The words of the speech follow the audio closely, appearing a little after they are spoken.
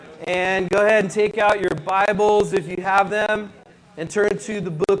And go ahead and take out your Bibles if you have them and turn to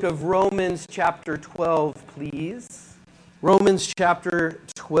the book of Romans chapter 12, please. Romans chapter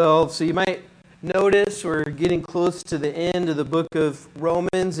 12. So you might notice we're getting close to the end of the book of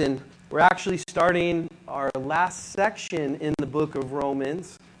Romans, and we're actually starting our last section in the book of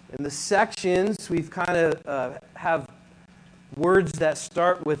Romans. In the sections, we've kind of have words that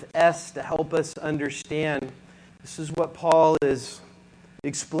start with S to help us understand. This is what Paul is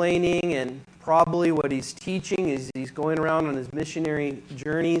explaining, and probably what he's teaching is he's going around on his missionary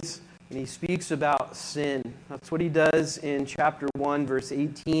journeys, and he speaks about sin. That's what he does in chapter 1, verse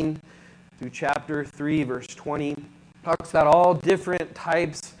 18 through chapter 3, verse 20. Talks about all different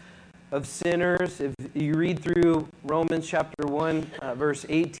types of sinners. If you read through Romans chapter 1, verse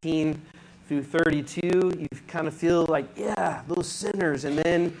 18 through 32, you kind of feel like, yeah, those sinners. And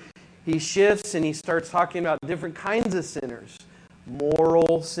then he shifts and he starts talking about different kinds of sinners.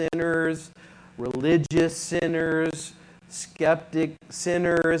 Moral sinners, religious sinners, skeptic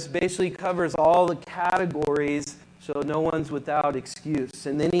sinners. Basically covers all the categories, so no one's without excuse.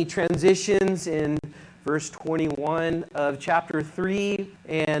 And then he transitions in verse 21 of chapter 3.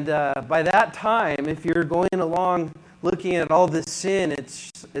 And by that time, if you're going along looking at all this sin,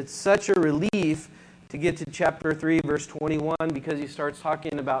 it's such a relief to get to chapter 3, verse 21, because he starts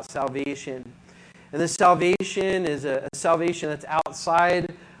talking about salvation. And this salvation is a salvation that's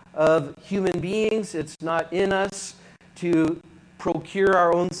outside of human beings. It's not in us to procure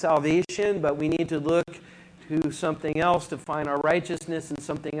our own salvation, but we need to look to something else to find our righteousness in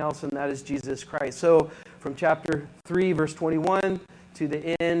something else, and that is Jesus Christ. So from chapter 3, verse 21 to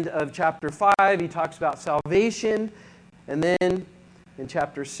the end of chapter 5, he talks about salvation. And then in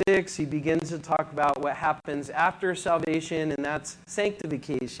chapter 6, he begins to talk about what happens after salvation, and that's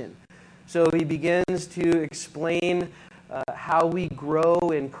sanctification. So he begins to explain how we grow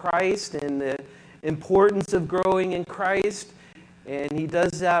in Christ and the importance of growing in Christ. And he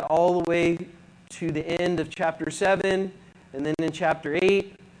does that all the way to the end of chapter 7. And then in chapter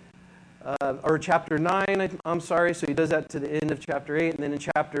 8, or chapter 9, I'm sorry. So he does that to the end of chapter 8. And then in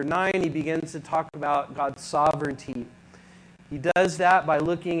chapter 9, he begins to talk about God's sovereignty. He does that by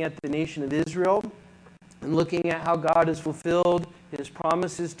looking at the nation of Israel and looking at how God has fulfilled his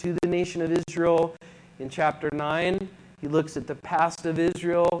promises to the nation of Israel. In chapter 9, he looks at the past of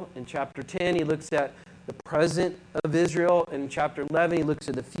Israel. In chapter 10, he looks at the present of Israel. In chapter 11, he looks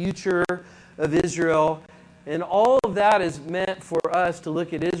at the future of Israel. And all of that is meant for us to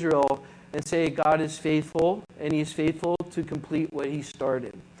look at Israel and say God is faithful, and he's faithful to complete what he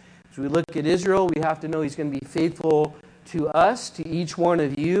started. As we look at Israel, we have to know he's going to be faithful to us, to each one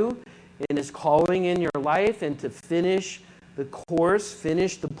of you, in his calling in your life, and to finish the course,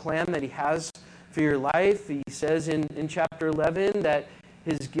 finish the plan that he has for your life. He says in chapter 11 that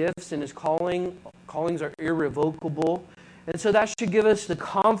his gifts and his callings are irrevocable. And so that should give us the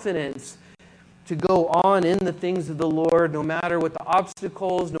confidence to go on in the things of the Lord, no matter what the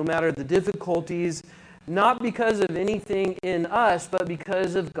obstacles, no matter the difficulties, not because of anything in us, but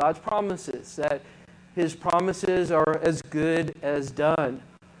because of God's promises, that his promises are as good as done.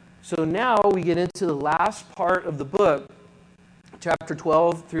 So now we get into the last part of the book, chapter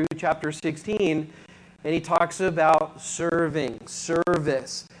 12 through chapter 16, and he talks about serving,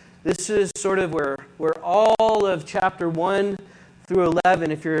 service. This is sort of where all of chapter 1 through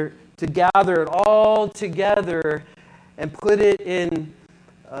 11, if you're to gather it all together and put it in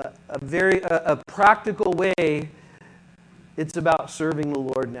a practical way, it's about serving the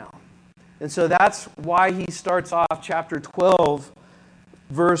Lord now. And so that's why he starts off chapter 12,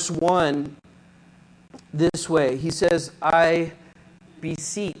 verse 1, this way. He says, I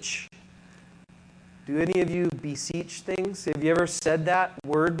beseech. Do any of you beseech things? Have you ever said that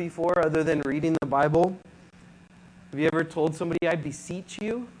word before other than reading the Bible? Have you ever told somebody, I beseech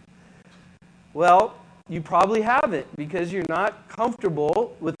you? Well, you probably haven't, because you're not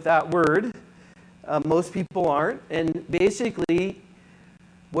comfortable with that word. Most people aren't. And basically,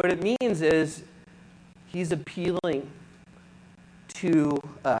 what it means is he's appealing to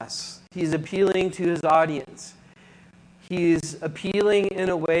us. He's appealing to his audience. He's appealing in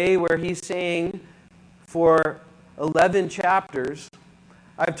a way where he's saying, for 11 chapters,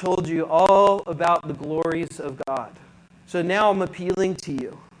 I've told you all about the glories of God. So now I'm appealing to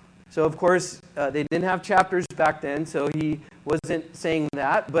you. So of course, they didn't have chapters back then, so he wasn't saying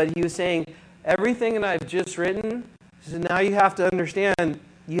that, but he was saying, everything that I've just written, so now you have to understand,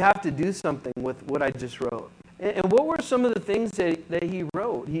 you have to do something with what I just wrote. And what were some of the things that he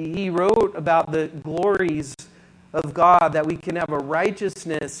wrote? He wrote about the glories of God, that we can have a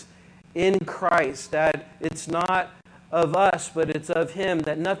righteousness in Christ, that it's not of us, but it's of him,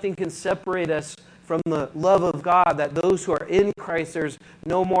 that nothing can separate us from the love of God, that those who are in Christ, there's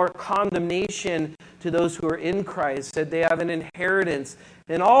no more condemnation to those who are in Christ, that they have an inheritance.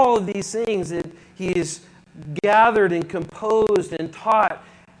 And all of these things that he's gathered and composed and taught.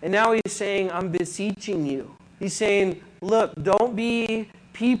 And now he's saying, I'm beseeching you. He's saying, look, don't be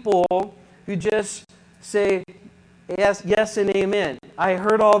people who just say, yes and amen. I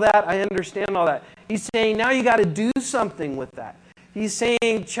heard all that. I understand all that. He's saying, now you got to do something with that. He's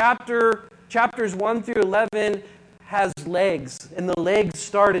saying chapters 1 through 11 has legs, and the legs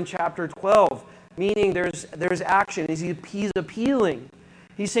start in chapter 12, meaning there's action. He's appealing.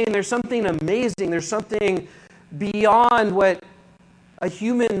 He's saying there's something amazing. There's something beyond what a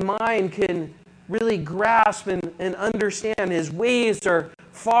human mind can really grasp and understand. His ways are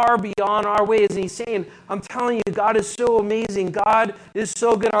far beyond our ways. And he's saying, I'm telling you, God is so amazing. God is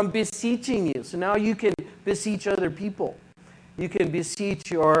so good. I'm beseeching you. So now you can beseech other people. You can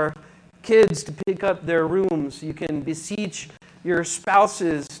beseech your kids to pick up their rooms. You can beseech your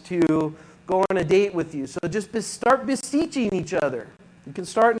spouses to go on a date with you. So just start beseeching each other. You can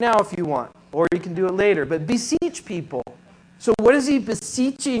start now if you want, or you can do it later. But beseech people. So what is he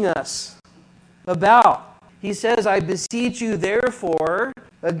beseeching us about? He says, I beseech you, therefore.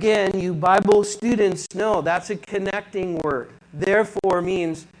 Again, you Bible students know that's a connecting word. Therefore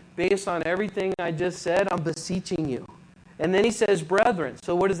means, based on everything I just said, I'm beseeching you. And then he says, brethren.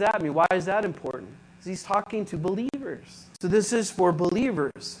 So what does that mean? Why is that important? Because he's talking to believers. So this is for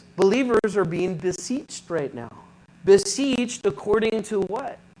believers. Believers are being beseeched right now. Beseeched according to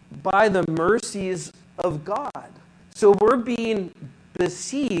what? By the mercies of God. So we're being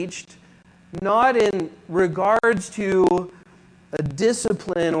beseeched not in regards to a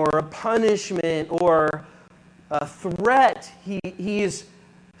discipline or a punishment or a threat. He is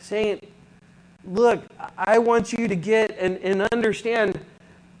saying, look, I want you to get and understand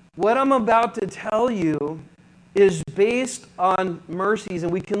what I'm about to tell you is based on mercies.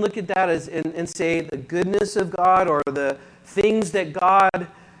 And we can look at that as and say the goodness of God, or the things that God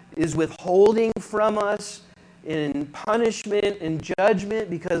is withholding from us in punishment and judgment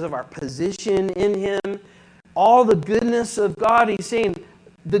because of our position in him. All the goodness of God. He's saying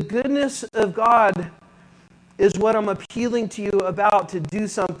the goodness of God is what I'm appealing to you about to do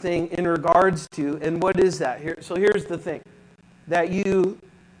something in regards to. And what is that? So here's the thing. That you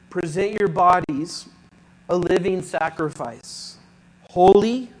present your bodies a living sacrifice,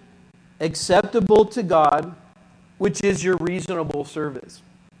 holy, acceptable to God, which is your reasonable service.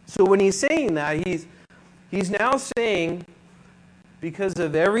 So when he's saying that, he's now saying, because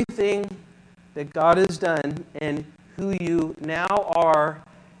of everything that God has done and who you now are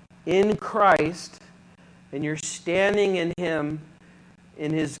in Christ, and you're standing in him,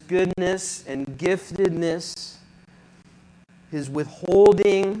 in his goodness and giftedness, his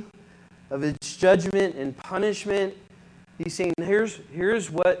withholding of his judgment and punishment, he's saying,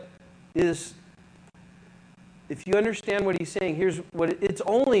 here's what is, if you understand what he's saying, here's what it's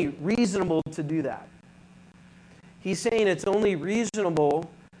only reasonable to do that. He's saying it's only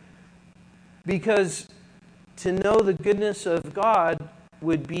reasonable because to know the goodness of God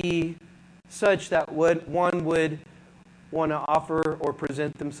would be such that one would want to offer or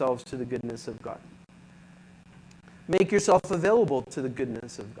present themselves to the goodness of God. Make yourself available to the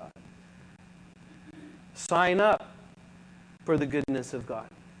goodness of God. Sign up for the goodness of God.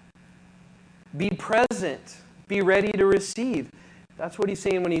 Be present. Be ready to receive. That's what he's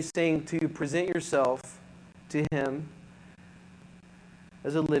saying when he's saying to present yourself to him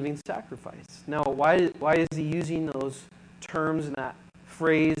as a living sacrifice. Now, why is he using those terms and that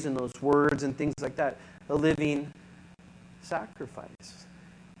phrase and those words and things like that? A living sacrifice.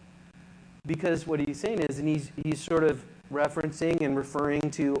 Because what he's saying is, and he's sort of referencing and referring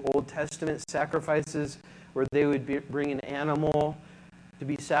to Old Testament sacrifices where they would bring an animal to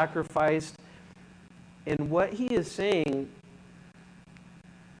be sacrificed. And what he is saying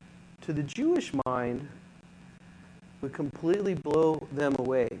to the Jewish mind would completely blow them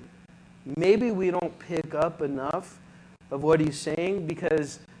away. Maybe we don't pick up enough of what he's saying,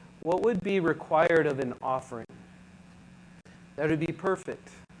 because what would be required of an offering? That would be perfect.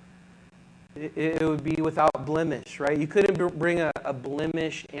 It would be without blemish, right? You couldn't bring a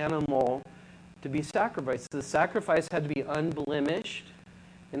blemished animal to be sacrificed. The sacrifice had to be unblemished,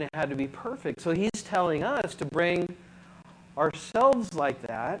 and it had to be perfect. So he's telling us to bring ourselves like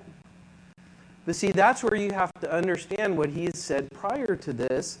that. But see, that's where you have to understand what he's said prior to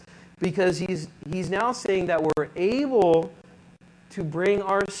this, because he's now saying that we're able to bring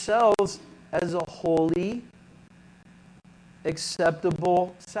ourselves as a holy,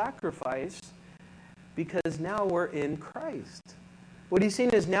 acceptable sacrifice. because now we're in Christ. What he's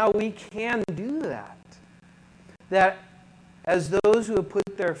saying is now we can do that. That as those who have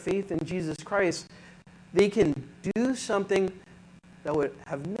put their faith in Jesus Christ, they can do something that would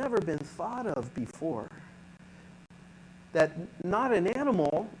have never been thought of before. That not an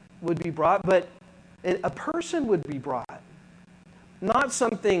animal would be brought, but a person would be brought. Not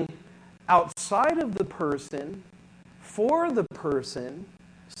something outside of the person, for the person,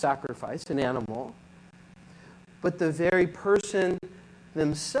 sacrifice, an animal, but the very person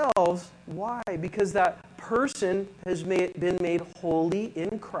themselves. Why? Because that person has been made holy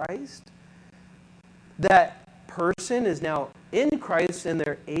in Christ. That person is now in Christ, and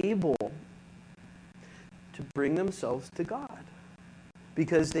they're able to bring themselves to God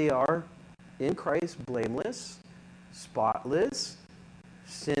because they are in Christ blameless, spotless,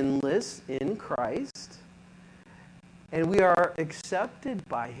 sinless in Christ, and we are accepted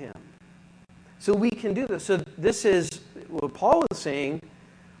by him. So we can do this. So this is what Paul is saying,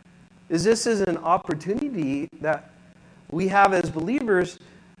 is this is an opportunity that we have as believers,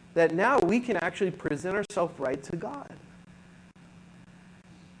 that now we can actually present ourselves right to God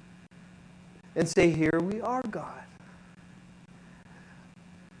and say, here we are, God.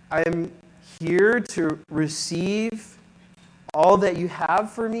 I am here to receive all that you have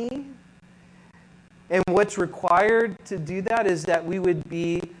for me. And what's required to do that is that we would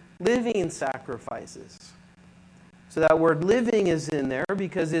be living sacrifices. So that word living is in there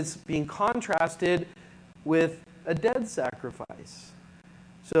because it's being contrasted with a dead sacrifice.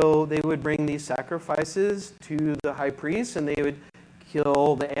 So they would bring these sacrifices to the high priest, and they would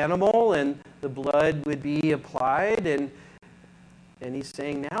kill the animal, and the blood would be applied. And he's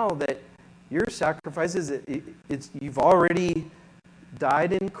saying now that your sacrifices, you've already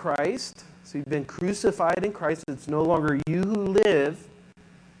died in Christ. So you've been crucified in Christ. It's no longer you who live,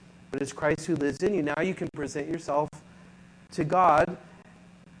 but it's Christ who lives in you. Now you can present yourself to God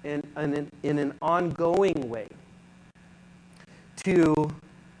in an ongoing way to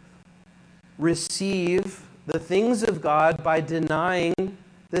receive the things of God by denying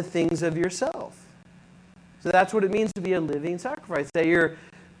the things of yourself. So that's what it means to be a living sacrifice, that you're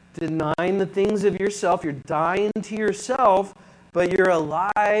denying the things of yourself, you're dying to yourself, but you're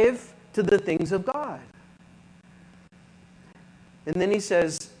alive to the things of God. And then he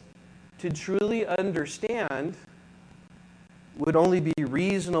says, to truly understand would only be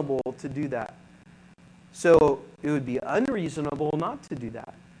reasonable to do that. So it would be unreasonable not to do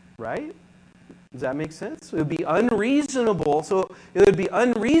that, right? Does that make sense? It would be unreasonable. So it would be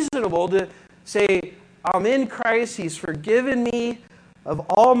unreasonable to say, I'm in Christ, he's forgiven me of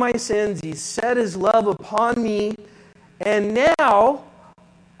all my sins, he's set his love upon me, and now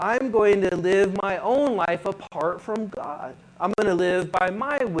I'm going to live my own life apart from God. I'm going to live by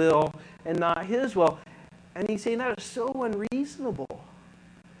my will and not his will. And he's saying that is so unreasonable.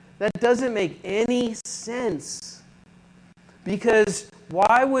 That doesn't make any sense. Because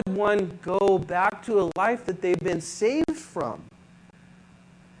why would one go back to a life that they've been saved from?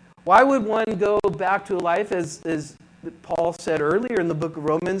 Why would one go back to a life, as Paul said earlier in the book of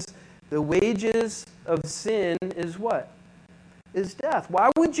Romans, the wages of sin is what? Is death. Why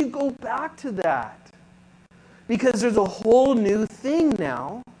would you go back to that? Because there's a whole new thing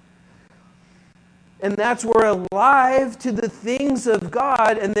now. And that's we're alive to the things of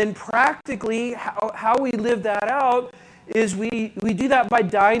God. And then practically how we live that out is we do that by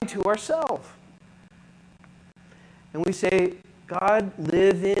dying to ourselves. And we say, God,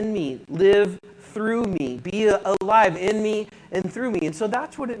 live in me, live through me, be alive in me and through me. And so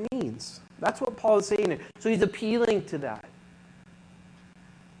that's what it means. That's what Paul is saying. So he's appealing to that.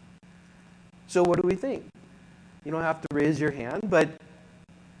 So what do we think? You don't have to raise your hand, but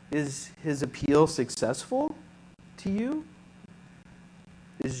is his appeal successful to you?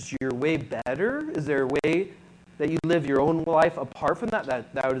 Is your way better? Is there a way that you live your own life apart from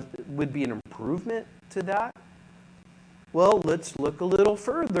that would be an improvement to that? Well, let's look a little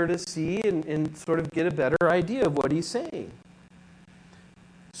further to see and sort of get a better idea of what he's saying.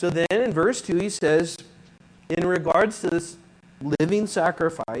 So then in verse 2 he says, in regards to this living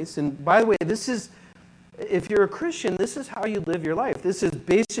sacrifice, and by the way, this is, if you're a Christian, this is how you live your life. This is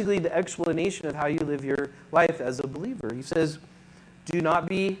basically the explanation of how you live your life as a believer. He says, do not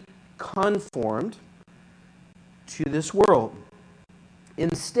be conformed to this world.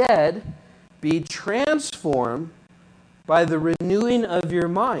 Instead, be transformed by the renewing of your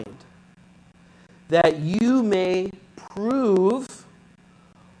mind, that you may prove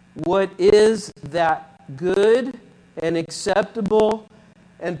what is that good and acceptable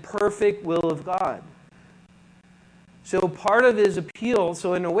and perfect will of God. So part of his appeal,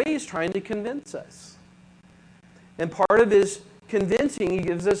 so in a way he's trying to convince us. And part of his convincing, he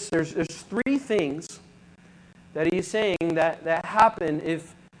gives us, there's three things that he's saying that happen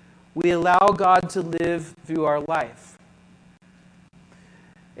if we allow God to live through our life.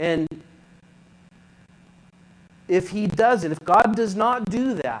 And if he doesn't, if God does not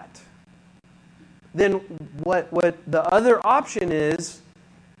do that, then what the other option is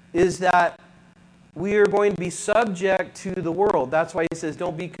that we are going to be subject to the world. That's why he says,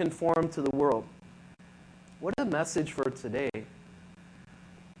 don't be conformed to the world. What a message for today.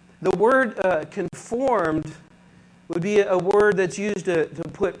 The word conformed would be a word that's used to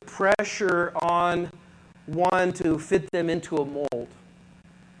put pressure on one to fit them into a mold.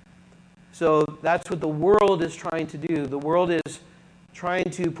 So that's what the world is trying to do. The world is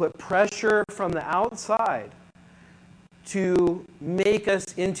trying to put pressure from the outside to make us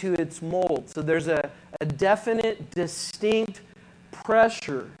into its mold. So there's a definite, distinct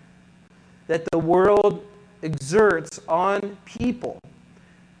pressure that the world exerts on people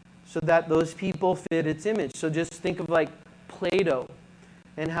so that those people fit its image. So just think of like Play-Doh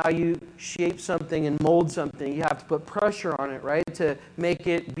and how you shape something and mold something. You have to put pressure on it, right, to make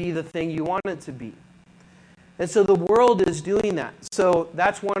it be the thing you want it to be. And so the world is doing that. So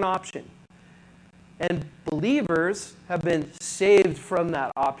that's one option. And believers have been saved from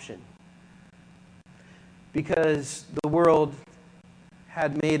that option because the world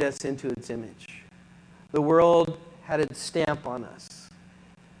had made us into its image. The world had its stamp on us.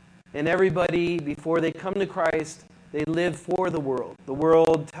 And everybody, before they come to Christ, they live for the world. The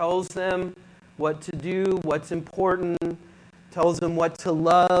world tells them what to do, what's important, tells them what to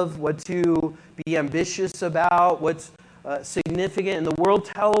love, what to be ambitious about, what's significant. And the world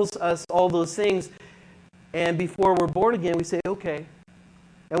tells us all those things. And before we're born again, we say, okay.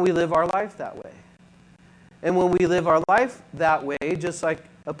 And we live our life that way. And when we live our life that way, just like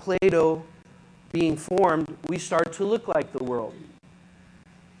a Play-Doh being formed, we start to look like the world.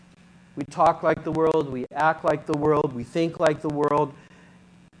 We talk like the world, we act like the world, we think like the world.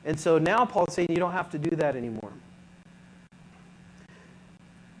 And so now Paul's saying you don't have to do that anymore.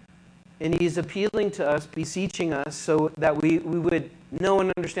 And he's appealing to us, beseeching us, so that we would know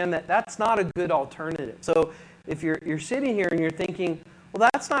and understand that that's not a good alternative. So if you're sitting here and you're thinking, well,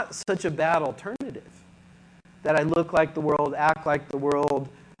 that's not such a bad alternative, that I look like the world, act like the world,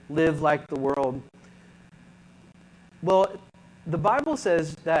 live like the world. Well, the Bible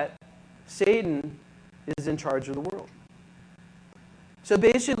says that Satan is in charge of the world. So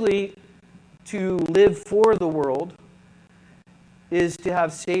basically, to live for the world is to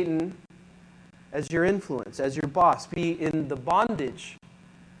have Satan as your influence, as your boss, be in the bondage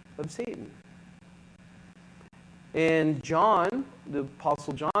of Satan. And John, the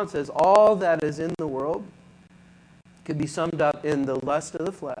Apostle John, says all that is in the world could be summed up in the lust of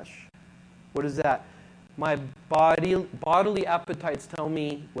the flesh. What is that? My bodily appetites tell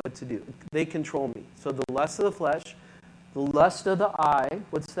me what to do. They control me. So the lust of the flesh, the lust of the eye,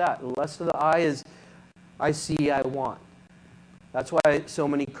 what's that? The lust of the eye is I see, I want. That's why so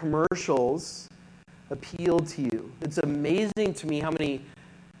many commercials appeal to you. It's amazing to me how many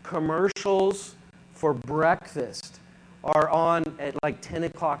commercials for breakfast are on at like 10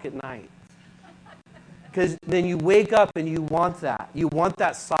 o'clock at night. Because then you wake up and you want that. You want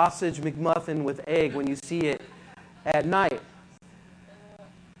that sausage McMuffin with egg when you see it at night.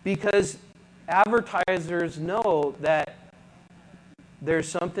 Because advertisers know that there's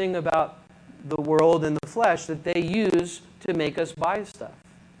something about the world and the flesh that they use to make us buy stuff.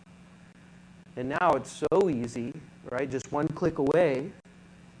 And now it's so easy, right? Just one click away,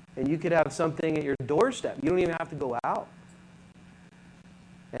 and you could have something at your doorstep. You don't even have to go out.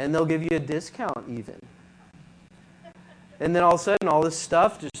 And they'll give you a discount even. And then all of a sudden, all this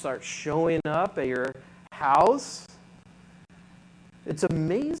stuff just starts showing up at your house. It's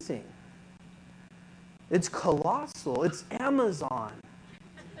amazing. It's colossal. It's Amazon.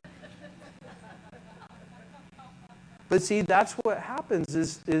 But see, that's what happens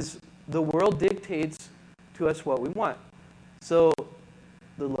is the world dictates to us what we want. So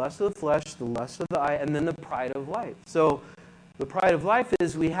the lust of the flesh, the lust of the eye, and then the pride of life. So the pride of life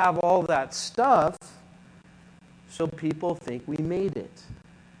is we have all that stuff, so people think we made it.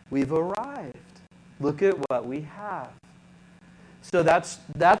 We've arrived. Look at what we have. So that's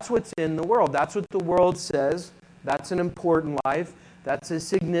what's in the world. That's what the world says. That's an important life. That's a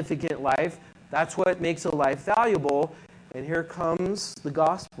significant life. That's what makes a life valuable. And here comes the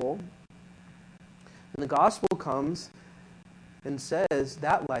gospel. And the gospel comes and says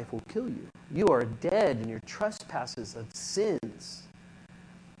that life will kill you. You are dead in your trespasses of sins.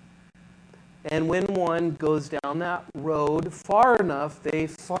 And when one goes down that road far enough, they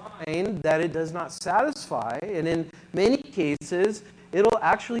find that it does not satisfy. And in many cases, it'll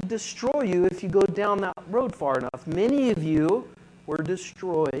actually destroy you if you go down that road far enough. Many of you were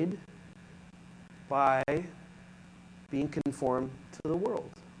destroyed by being conformed to the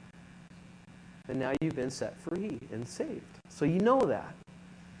world. And now you've been set free and saved. So you know that.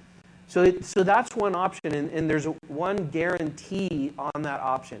 So that's one option, and there's one guarantee on that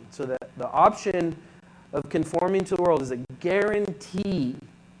option. So that the option of conforming to the world is a guarantee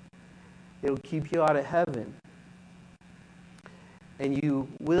it'll keep you out of heaven. And you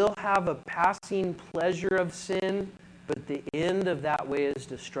will have a passing pleasure of sin, but the end of that way is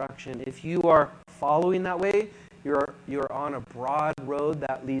destruction. If you are following that way, you're on a broad road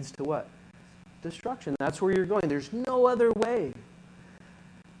that leads to what? Destruction. That's where you're going. There's no other way.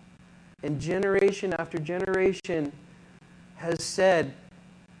 And generation after generation has said,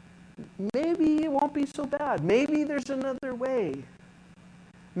 maybe it won't be so bad. Maybe there's another way.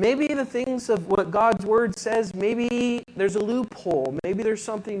 Maybe the things of what God's Word says, maybe there's a loophole. Maybe there's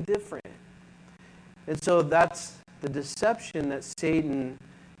something different. And so that's the deception that Satan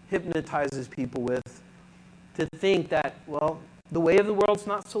hypnotizes people with, to think that, well, the way of the world's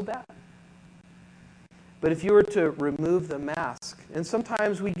not so bad. But if you were to remove the mask, and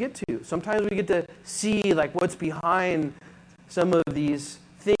sometimes we get to see like what's behind some of these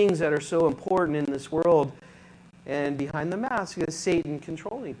things that are so important in this world, and behind the mask is Satan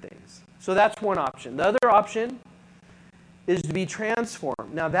controlling things. So that's one option. The other option is to be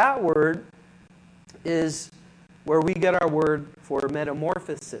transformed. Now that word is where we get our word for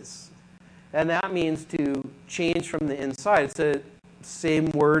metamorphosis. And that means to change from the inside. It's the same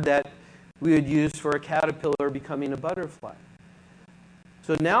word that we would use for a caterpillar becoming a butterfly.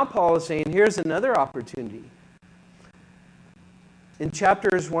 So now Paul is saying, here's another opportunity. In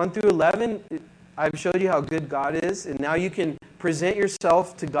chapters 1 through 11, I've showed you how good God is, and now you can present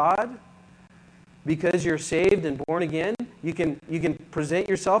yourself to God because you're saved and born again. You can present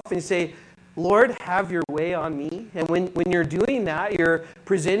yourself and say, Lord, have your way on me. And when you're doing that, you're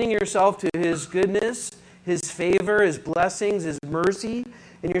presenting yourself to His goodness, His favor, His blessings, His mercy.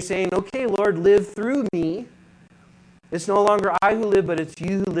 And you're saying, okay, Lord, live through me. It's no longer I who live, but it's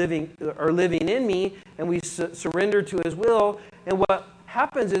you who are living in me. And we surrender to His will. And what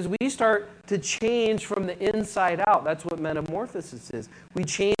happens is we start to change from the inside out. That's what metamorphosis is. We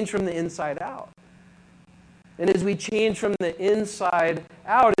change from the inside out. And as we change from the inside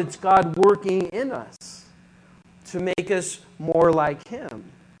out, it's God working in us to make us more like Him.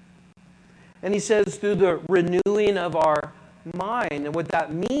 And He says through the renewing of our mind. And what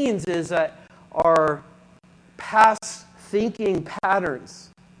that means is that our past thinking patterns,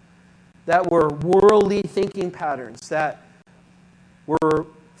 that were worldly thinking patterns, that were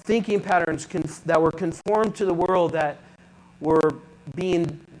thinking patterns that were conformed to the world, that were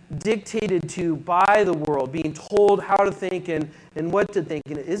being dictated to by the world, being told how to think and what to think.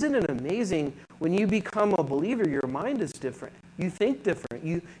 And isn't it amazing when you become a believer, your mind is different. You think different.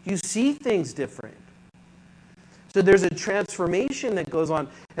 You see things different. So there's a transformation that goes on.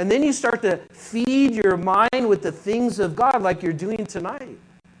 And then you start to feed your mind with the things of God like you're doing tonight.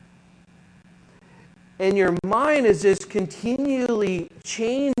 And your mind is just continually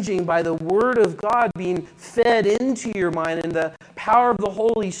changing by the Word of God being fed into your mind, and the power of the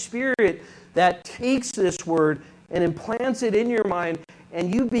Holy Spirit that takes this Word and implants it in your mind,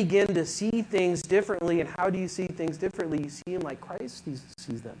 and you begin to see things differently. And how do you see things differently? You see them like Christ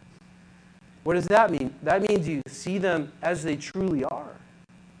sees them. What does that mean? That means you see them as they truly are.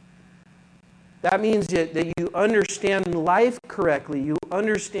 That means that you understand life correctly. You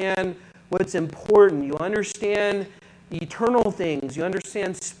understand what's important. You understand eternal things. You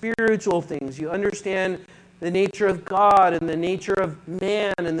understand spiritual things. You understand the nature of God and the nature of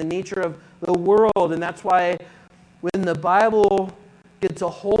man and the nature of the world. And that's why when the Bible gets a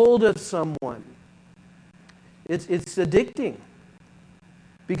hold of someone, it's addicting.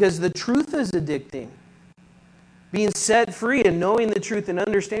 Because the truth is addicting. Being set free and knowing the truth and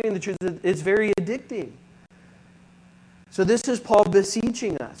understanding the truth is very addicting. So this is Paul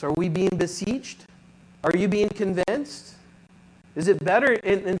beseeching us. Are we being beseeched? Are you being convinced? Is it better?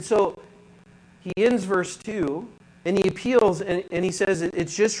 And so he ends verse 2 and he appeals and he says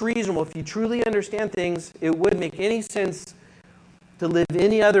it's just reasonable. If you truly understand things, it wouldn't make any sense to live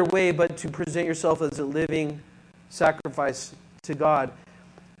any other way but to present yourself as a living sacrifice to God.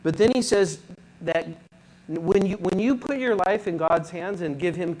 But then he says that when you put your life in God's hands and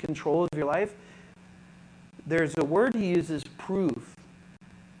give Him control of your life, there's a word he uses, prove.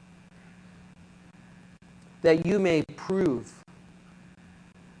 That you may prove.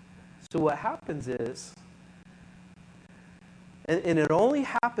 So what happens is, and it only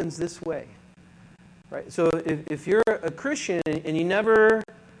happens this way, right? So if you're a Christian and you never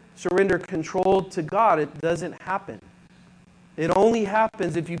surrender control to God, it doesn't happen. It only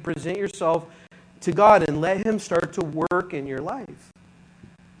happens if you present yourself to God and let Him start to work in your life.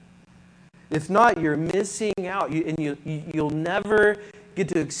 If not, you're missing out, you'll never get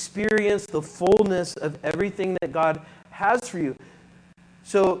to experience the fullness of everything that God has for you.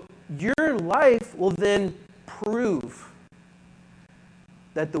 So your life will then prove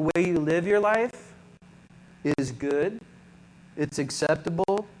that the way you live your life is good, it's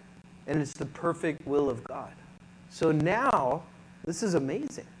acceptable, and it's the perfect will of God. So now, this is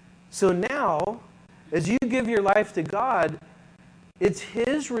amazing. So now, as you give your life to God, it's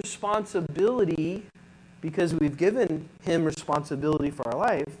His responsibility, because we've given Him responsibility for our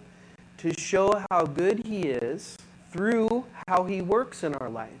life, to show how good He is through how He works in our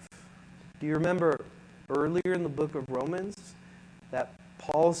life. Do you remember earlier in the book of Romans that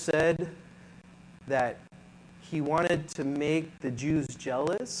Paul said that he wanted to make the Jews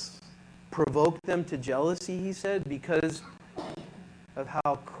jealous, provoke them to jealousy, he said, because of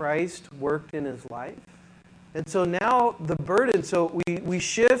how Christ worked in his life? And so now the burden, so we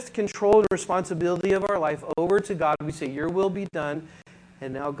shift control and responsibility of our life over to God. We say, your will be done,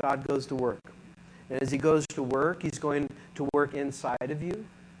 and now God goes to work. And as He goes to work, He's going to work inside of you.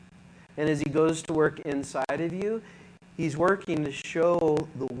 And as He goes to work inside of you, He's working to show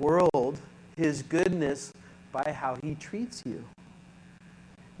the world His goodness by how He treats you.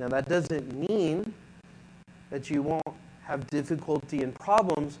 Now that doesn't mean that you won't have difficulty and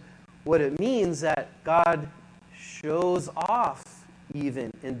problems. What it means that God shows off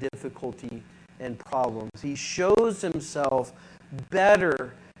even in difficulty and problems. He shows Himself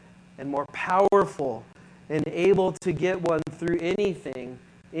better and more powerful and able to get one through anything,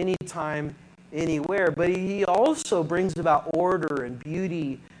 anytime, anywhere. But He also brings about order and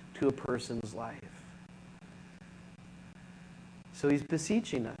beauty to a person's life. So He's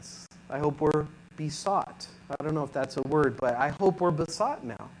beseeching us. I hope we're besought. I don't know if that's a word, but I hope we're besought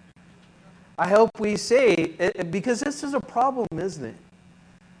now. I hope we say, because this is a problem, isn't it?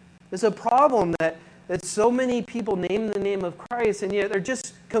 It's a problem that so many people name the name of Christ, and yet they're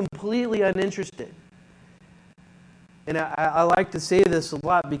just completely uninterested. And I like to say this a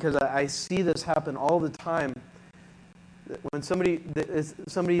lot because I see this happen all the time. When somebody is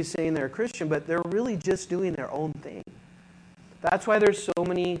saying they're a Christian, but they're really just doing their own thing. That's why there's so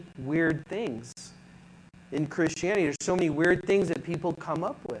many weird things in Christianity. There's so many weird things that people come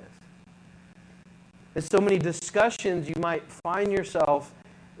up with. There's so many discussions you might find yourself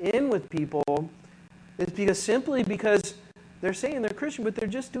in with people. It's simply because they're saying they're Christian, but they're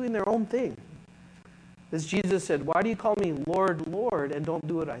just doing their own thing. As Jesus said, why do you call me Lord, Lord, and don't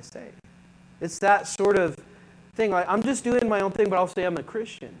do what I say? It's that sort of thing. Like, I'm just doing my own thing, but I'll say I'm a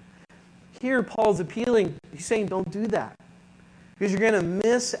Christian. Here, Paul's appealing. He's saying, don't do that. Because you're going to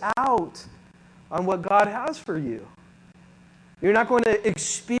miss out on what God has for you. You're not going to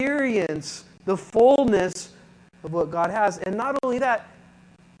experience the fullness of what God has. And not only that,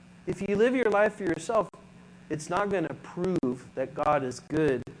 if you live your life for yourself, it's not going to prove that God is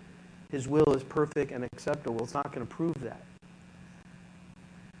good. His will is perfect and acceptable. It's not going to prove that.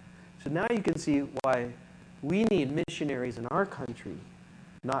 So now you can see why we need missionaries in our country,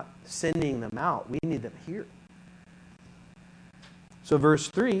 not sending them out. We need them here. So verse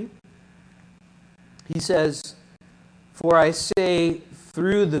 3, he says, for I say,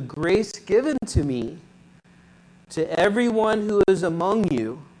 through the grace given to me, to everyone who is among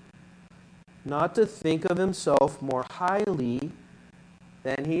you, not to think of himself more highly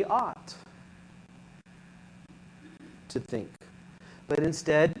than he ought to think, but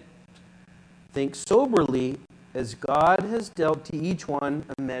instead think soberly, as God has dealt to each one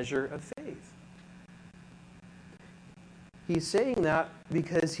a measure of faith. He's saying that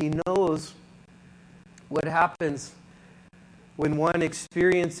because he knows what happens when one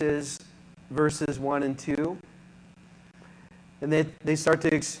experiences verses 1 and 2, and they start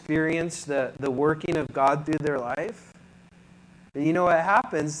to experience the working of God through their life. And you know what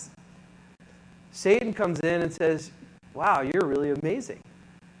happens? Satan comes in and says, wow, you're really amazing.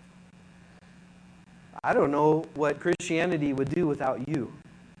 I don't know what Christianity would do without you.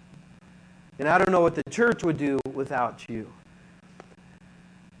 And I don't know what the church would do without you.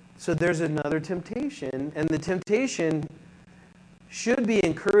 So there's another temptation, and the temptation should be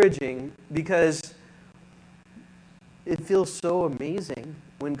encouraging because it feels so amazing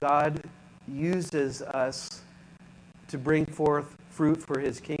when God uses us to bring forth fruit for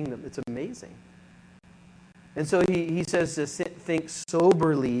His kingdom. It's amazing. And so he says to think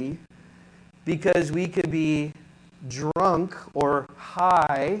soberly, because we could be drunk or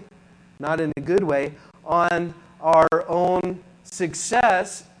high, not in a good way, on our own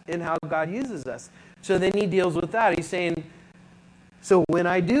success in how God uses us. So then he deals with that. He's saying, so when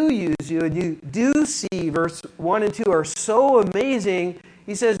I do use you and you do see verse 1 and 2 are so amazing,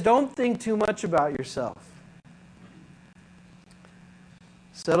 he says, don't think too much about yourself.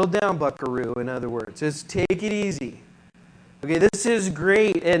 Settle down, buckaroo, in other words. Just take it easy. Okay, this is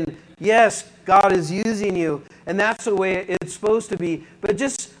great. And yes, God is using you. And that's the way it's supposed to be. But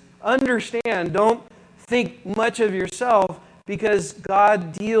just understand, don't think much of yourself, because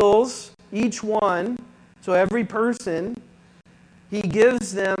God deals each one, so every person, he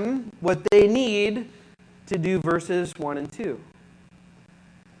gives them what they need to do verses 1 and 2.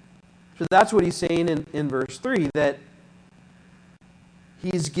 So that's what he's saying in verse 3, that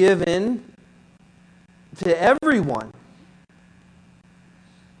he's given to everyone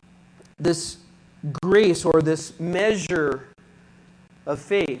this grace or this measure of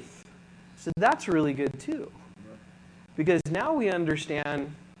faith. So that's really good too. Because now we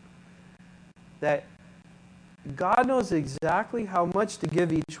understand that God knows exactly how much to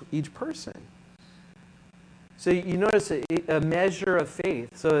give each person. So you notice a measure of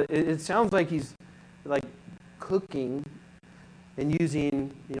faith. So it sounds like he's like cooking and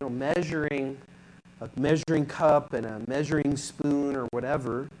using, measuring, a measuring cup and a measuring spoon or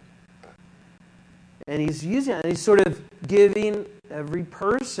whatever. And he's using it, and he's sort of giving every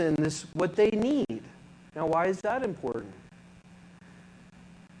person this what they need. Now, why is that important?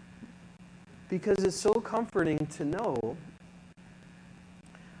 Because it's so comforting to know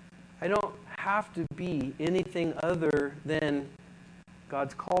I don't have to be anything other than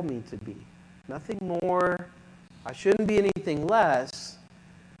God's called me to be. Nothing more. I shouldn't be anything less.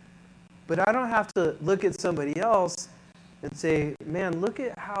 But I don't have to look at somebody else and say, man, look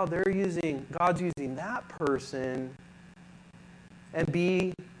at how God's using that person, and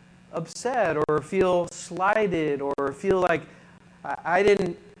be upset or feel slighted or feel like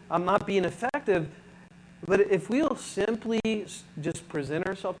I'm not being effective. But if we'll simply just present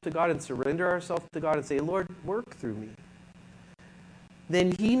ourselves to God and surrender ourselves to God and say, Lord, work through me,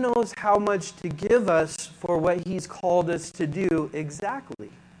 then he knows how much to give us for what he's called us to do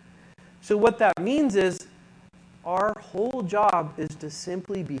exactly. So what that means is our whole job is to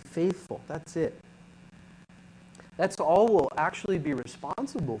simply be faithful. That's it. That's all we'll actually be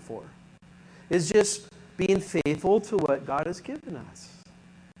responsible for, is just being faithful to what God has given us.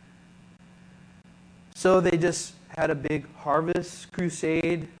 So they just had a big harvest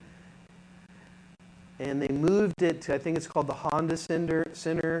crusade, and they moved it to, I think it's called the Honda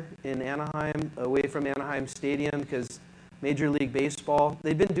Center in Anaheim, away from Anaheim Stadium, because Major League Baseball,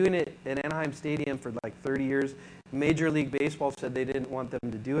 they've been doing it at Anaheim Stadium for like 30 years. Major League Baseball said they didn't want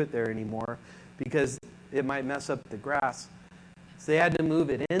them to do it there anymore because it might mess up the grass. So they had to move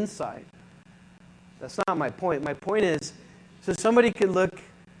it inside. That's not my point. My point is, so somebody could look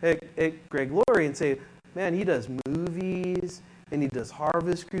at Greg Laurie and say, man, he does movies, and he does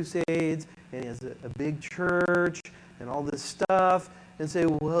harvest crusades, and he has a big church, and all this stuff, and say,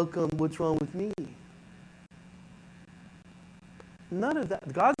 well, welcome, what's wrong with me? None of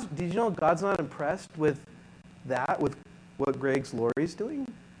that. Did you know God's not impressed with that, with what Greg Laurie's doing?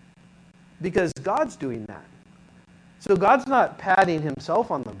 Because God's doing that. So God's not patting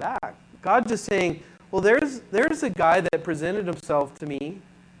himself on the back. God's just saying, well, there's a guy that presented himself to me,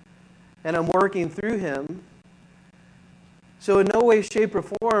 and I'm working through him. So in no way, shape, or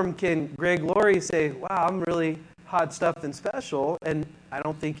form can Greg Laurie say, wow, I'm really hot stuff and special, and I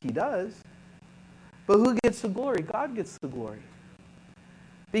don't think he does. But who gets the glory? God gets the glory.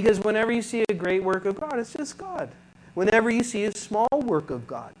 Because whenever you see a great work of God, it's just God. Whenever you see a small work of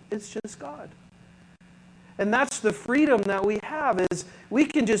God, it's just God. And that's the freedom that we have, is we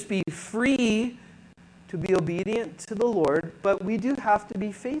can just be free to be obedient to the Lord, but we do have to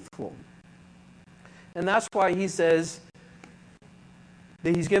be faithful. And that's why he says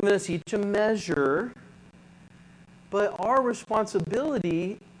that he's given us each a measure, but our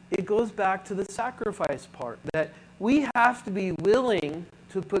responsibility, it goes back to the sacrifice part, that we have to be willing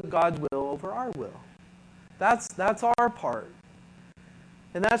to put God's will over our will. That's our part.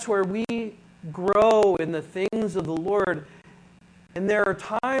 And that's where we grow in the things of the Lord. And there are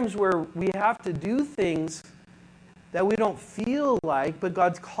times where we have to do things that we don't feel like, but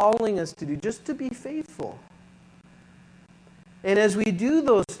God's calling us to do, just to be faithful. And as we do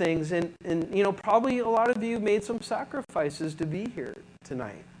those things, and probably a lot of you made some sacrifices to be here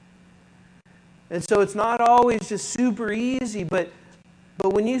tonight. And so it's not always just super easy, but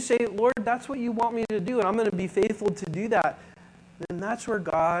when you say, Lord, that's what you want me to do, and I'm going to be faithful to do that, then that's where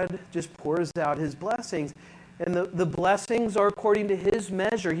God just pours out his blessings. And the blessings are according to his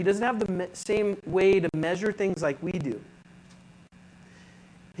measure. He doesn't have the same way to measure things like we do.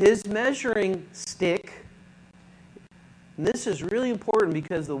 His measuring stick, and this is really important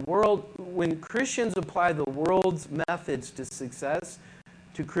because when Christians apply the world's methods to success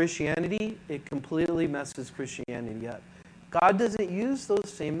to Christianity, it completely messes Christianity up. God doesn't use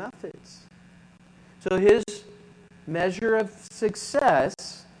those same methods. So his measure of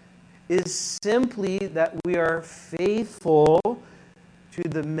success is simply that we are faithful to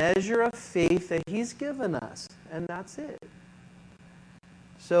the measure of faith that he's given us. And that's it.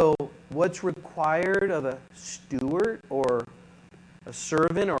 So what's required of a steward or a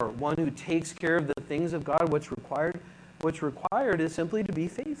servant or one who takes care of the things of God, what's required? What's required is simply to be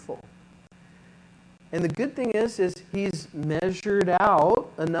faithful. And the good thing is he's measured out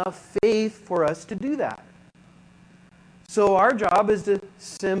enough faith for us to do that. So our job is to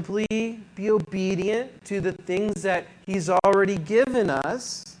simply be obedient to the things that he's already given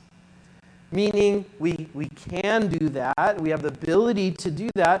us, meaning we can do that. We have the ability to do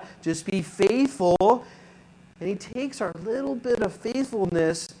that. Just be faithful. And he takes our little bit of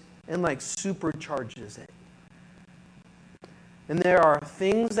faithfulness and supercharges it. And there are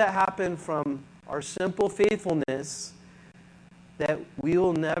things that happen from our simple faithfulness that we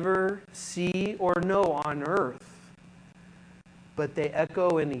will never see or know on earth, but they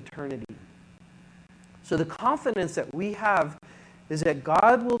echo in eternity. So the confidence that we have is that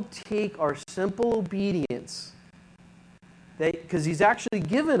God will take our simple obedience, because he's actually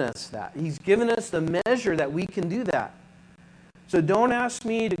given us that. He's given us the measure that we can do that. So don't ask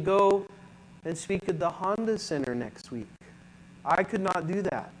me to go and speak at the Honda Center next week. I could not do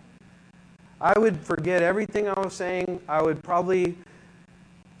that. I would forget everything I was saying. I would probably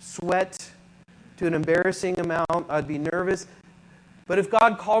sweat to an embarrassing amount. I'd be nervous. But if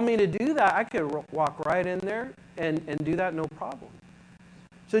God called me to do that, I could walk right in there and do that no problem.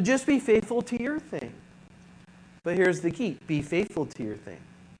 So just be faithful to your thing. But here's the key. Be faithful to your thing.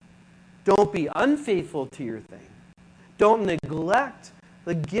 Don't be unfaithful to your thing. Don't neglect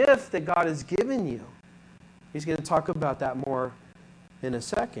the gift that God has given you. He's going to talk about that more in a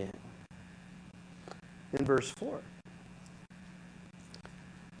second. In verse 4.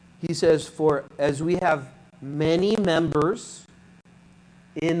 He says, "For as we have many members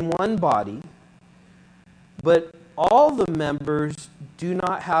in one body, but all the members do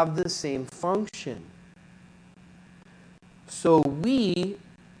not have the same function. So we,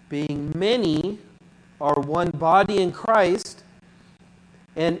 being many, are one body in Christ,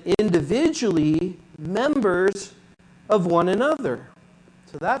 and individually members of one another."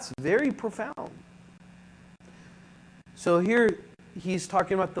 So that's very profound. So here he's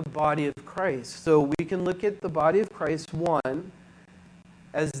talking about the body of Christ. So we can look at the body of Christ, one,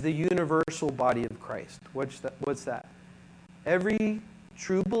 as the universal body of Christ. What's that? Every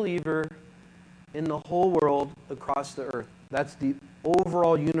true believer in the whole world across the earth. That's the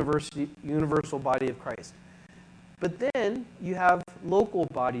overall universal body of Christ. But then you have local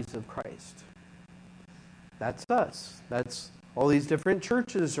bodies of Christ. That's us. That's all these different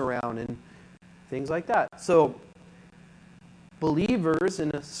churches around and things like that. So believers in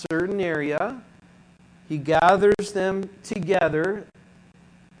a certain area, he gathers them together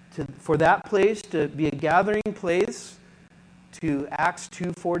for that place to be a gathering place, to Acts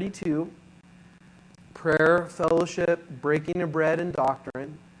 2:42, prayer, fellowship, breaking of bread, and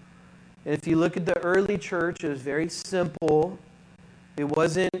doctrine. And if you look at the early church, it was very simple. It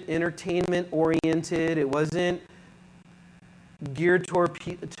wasn't entertainment oriented. It wasn't geared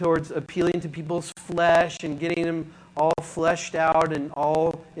towards appealing to people's flesh and getting them all fleshed out and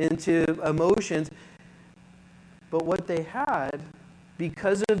all into emotions. But what they had,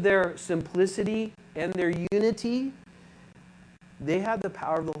 because of their simplicity and their unity, they had the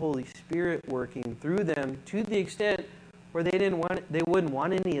power of the Holy Spirit working through them to the extent where they wouldn't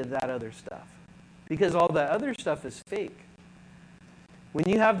want any of that other stuff, because all that other stuff is fake. When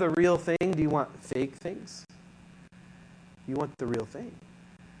you have the real thing, do you want fake things? You want the real thing.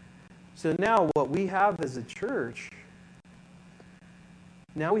 So now what we have as a church,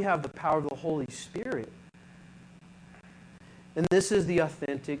 now we have the power of the Holy Spirit. And this is the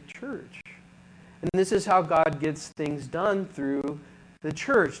authentic church. And this is how God gets things done through the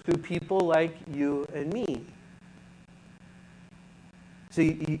church, through people like you and me. So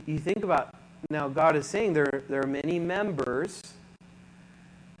you think about, now God is saying there are many members,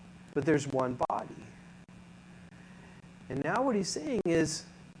 but there's one body. And now what he's saying is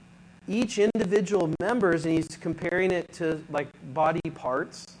each individual members, and he's comparing it to like body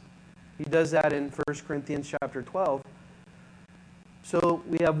parts. He does that in 1 Corinthians chapter 12. So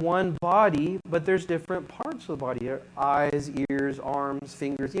we have one body, but there's different parts of the body. Eyes, ears, arms,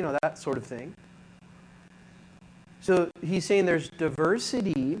 fingers, that sort of thing. So he's saying there's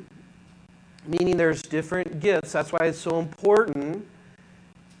diversity, meaning there's different gifts. That's why it's so important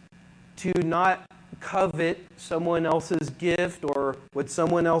to not covet someone else's gift or what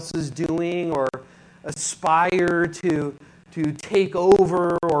someone else is doing or aspire to take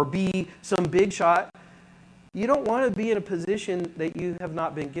over or be some big shot. You don't want to be in a position that you have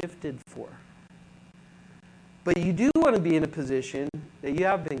not been gifted for. But you do want to be in a position that you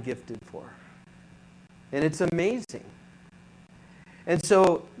have been gifted for. And it's amazing. And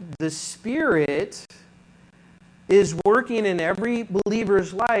so the Spirit is working in every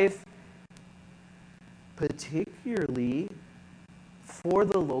believer's life, particularly for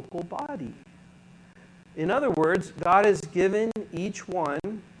the local body. In other words, God has given each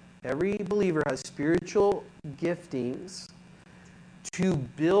one, every believer has spiritual giftings to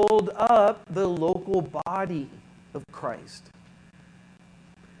build up the local body of Christ.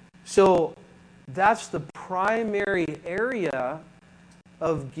 So that's the primary area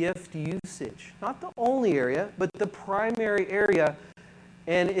of gift usage. Not the only area, but the primary area.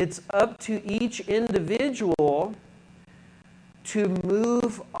 And it's up to each individual to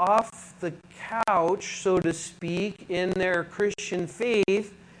move off the couch, so to speak, in their Christian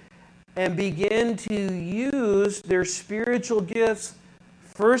faith and begin to use their spiritual gifts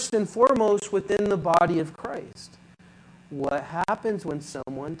first and foremost within the body of Christ. What happens when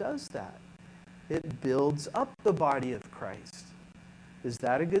someone does that? It builds up the body of Christ. Is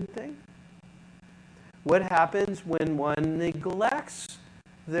that a good thing? What happens when one neglects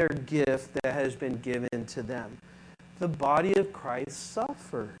their gift that has been given to them? The body of Christ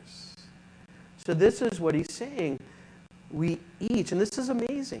suffers. So this is what he's saying. We each, and this is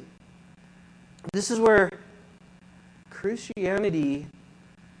amazing, this is where Christianity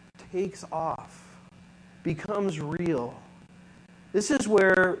takes off, becomes real. This is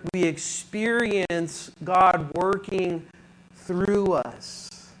where we experience God working through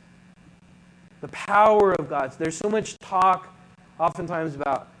us. The power of God. There's so much talk oftentimes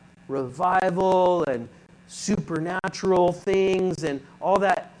about revival and supernatural things and all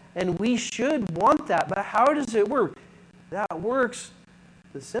that. And we should want that. But how does it work? That works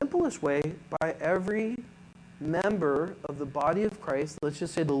the simplest way by every member of the body of Christ, let's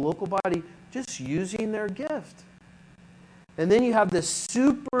just say the local body, just using their gift. And then you have this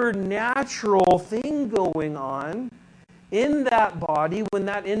supernatural thing going on in that body when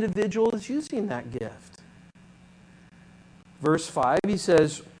that individual is using that gift. Verse 5, he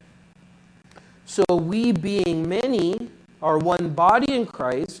says, "So we being many are one body in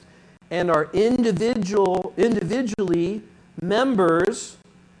Christ and are individually members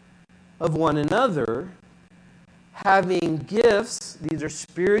of one another, having gifts," these are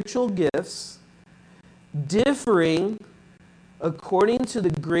spiritual gifts, "differing according to the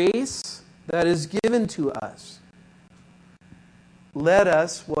grace that is given to us. Let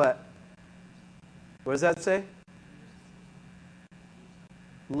us," what? What does that say?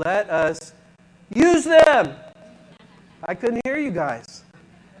 Let us use them. I couldn't hear you guys.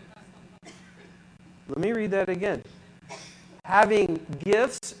 Let me read that again. Having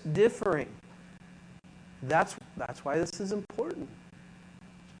gifts differing. That's why this is important.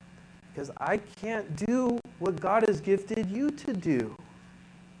 Because I can't do what God has gifted you to do.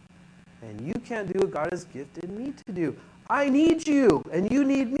 And you can't do what God has gifted me to do. I need you, and you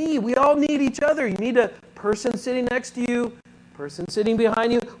need me. We all need each other. You need a person sitting next to you, person sitting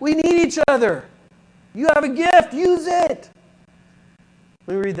behind you. We need each other. You have a gift. Use it.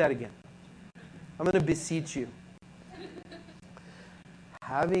 Let me read that again. I'm going to beseech you.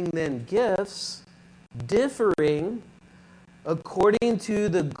 Having then gifts differing according to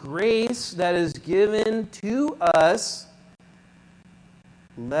the grace that is given to us,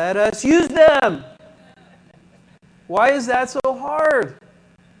 let us use them. Why is that so hard?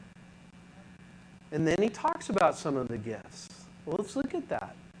 And then he talks about some of the gifts. Well, let's look at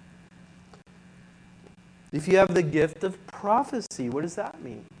that. If you have the gift of prophecy, what does that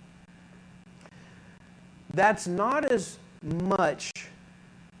mean? That's not as much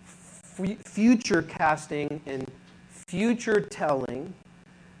future casting and future telling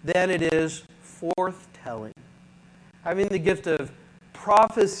than it is forth telling. Having the gift of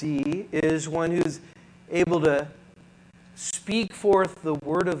prophecy is one who's able to speak forth the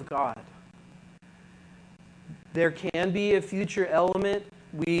word of God. There can be a future element.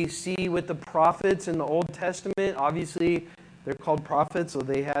 We see with the prophets in the Old Testament, obviously they're called prophets, so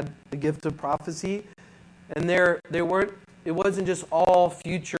they had the gift of prophecy. And it wasn't just all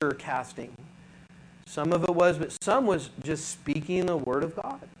future casting. Some of it was, but some was just speaking the word of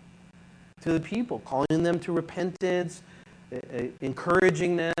God to the people, calling them to repentance,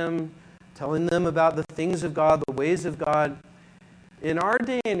 encouraging them, telling them about the things of God, the ways of God. In our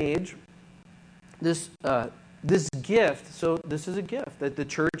day and age, this gift, so this is a gift that the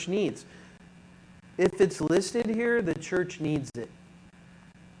church needs. If it's listed here, the church needs it.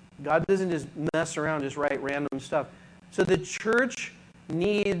 God doesn't just mess around, just write random stuff. So the church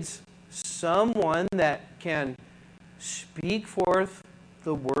needs someone that can speak forth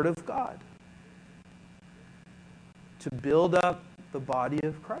the word of God to build up the body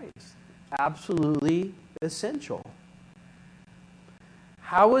of Christ. Absolutely essential.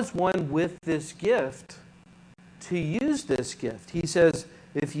 How is one with this gift to use this gift? He says,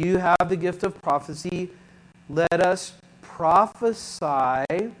 if you have the gift of prophecy, let us prophesy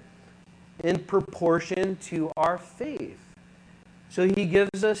in proportion to our faith. So he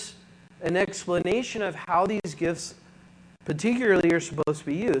gives us an explanation of how these gifts particularly are supposed to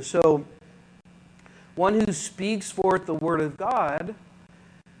be used. So one who speaks forth the word of God,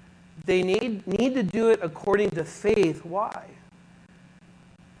 they need to do it according to faith. Why?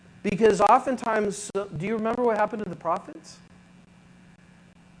 Because oftentimes, do you remember what happened to the prophets?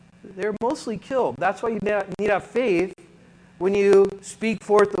 They're mostly killed. That's why you need to have faith when you speak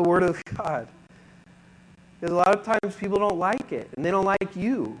forth the word of God. Because a lot of times people don't like it, and they don't like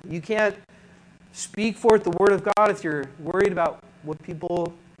you. You can't speak forth the word of God if you're worried about what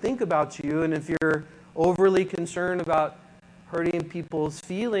people think about you, and if you're overly concerned about hurting people's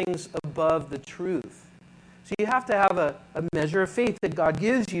feelings above the truth. So you have to have a measure of faith that God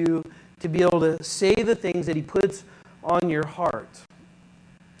gives you to be able to say the things that he puts on your heart.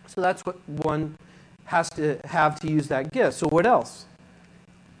 So that's what one has to have to use that gift. So what else?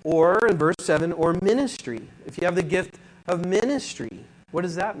 Or, in verse 7, or ministry. If you have the gift of ministry, what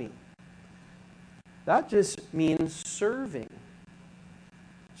does that mean? That just means serving.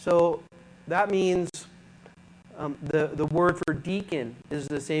 So that means the word for deacon is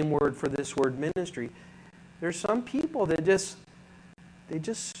the same word for this word ministry. There's some people that just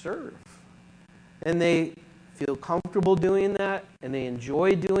serve. And they feel comfortable doing that, and they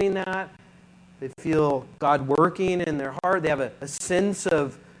enjoy doing that. They feel God working in their heart. They have a sense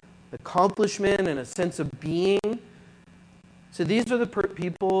of accomplishment and a sense of being. So these are the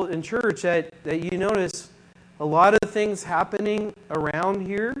people in church that you notice a lot of things happening around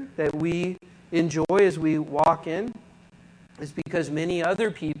here that we enjoy as we walk in is because many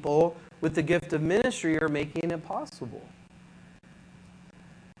other people with the gift of ministry are making it possible.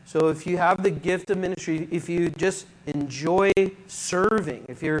 So if you have the gift of ministry, if you just enjoy serving,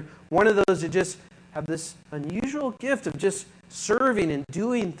 if you're one of those that just have this unusual gift of just serving and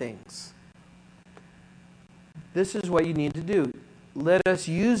doing things, this is what you need to do. Let us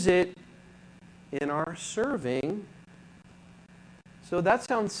use it in our serving. So that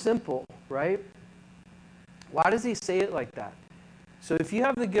sounds simple, right? Why does he say it like that? So if you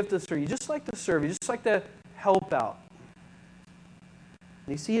have the gift of serving, you just like to serve, you just like to help out.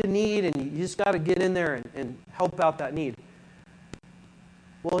 You see a need and you just got to get in there and help out that need.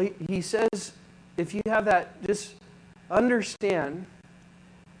 Well, he says, if you have that, just understand,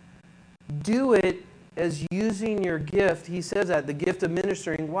 do it as using your gift. He says that, the gift of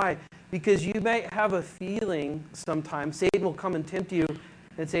ministering. Why? Because you might have a feeling sometimes, Satan will come and tempt you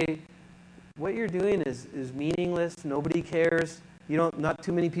and say, what you're doing is meaningless, nobody cares, not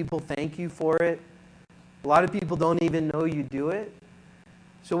too many people thank you for it. A lot of people don't even know you do it.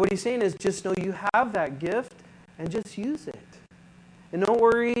 So what he's saying is just know you have that gift and just use it. And don't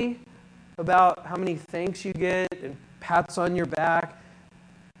worry about how many thanks you get and pats on your back.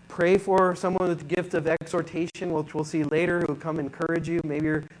 Pray for someone with the gift of exhortation, which we'll see later, who will come encourage you. Maybe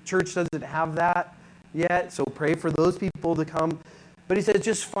your church doesn't have that yet, so pray for those people to come. But he says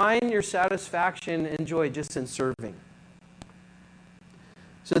just find your satisfaction and joy just in serving.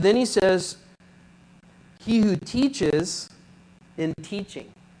 So then he says, he who teaches in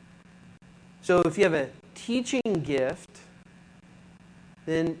teaching. So if you have a teaching gift,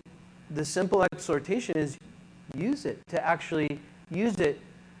 then the simple exhortation is use it, to actually use it.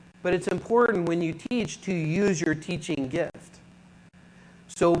 But it's important when you teach to use your teaching gift.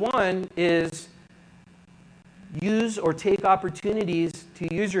 So one is use or take opportunities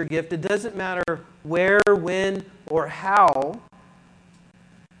to use your gift. It doesn't matter where, when, or how.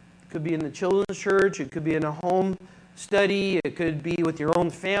 It could be in the children's church. It could be in a home study. It could be with your own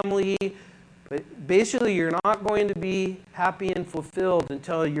family. But basically, you're not going to be happy and fulfilled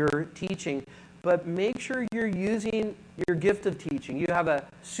until you're teaching. But make sure you're using your gift of teaching. You have a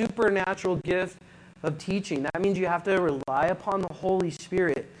supernatural gift of teaching. That means you have to rely upon the Holy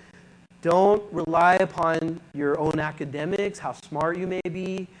Spirit Don't rely upon your own academics, how smart you may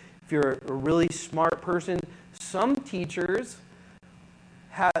be. If you're a really smart person, some teachers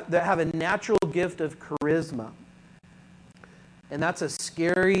that have a natural gift of charisma. And that's a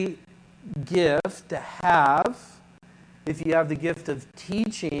scary gift to have if you have the gift of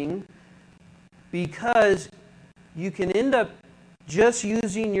teaching, because you can end up just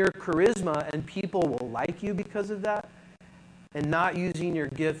using your charisma and people will like you because of that, and not using your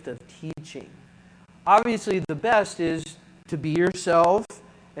gift of teaching. Obviously, the best is to be yourself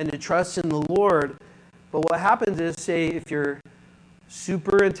and to trust in the Lord. But what happens is, say, if you're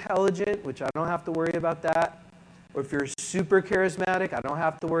super intelligent, which I don't have to worry about that, or if you're super charismatic, I don't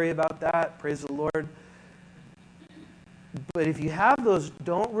have to worry about that. Praise the Lord. But if you have those,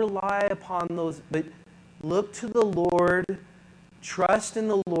 don't rely upon those, but look to the Lord, trust in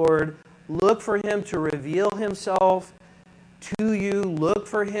the Lord, look for Him to reveal Himself to you, look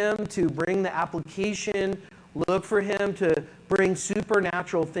for Him to bring the application, look for Him to bring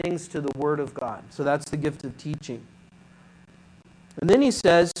supernatural things to the Word of God. So that's the gift of teaching. And then he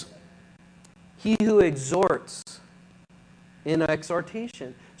says, he who exhorts in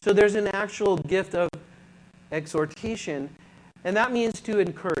exhortation. So there's an actual gift of exhortation, and that means to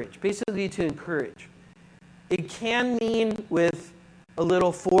encourage, basically to encourage. It can mean with a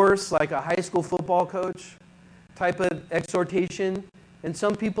little force, like a high school football coach type of exhortation, and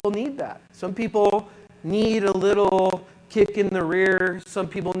some people need that. Some people need a little kick in the rear. Some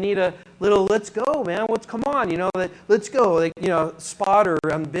people need a little, let's go, man. Come on, let's go. Like, spotter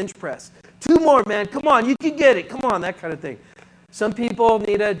on bench press. 2 more, man. Come on, you can get it. Come on, that kind of thing. Some people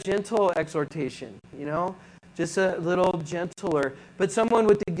need a gentle exhortation, just a little gentler. But someone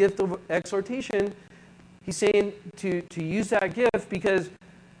with the gift of exhortation, he's saying to use that gift because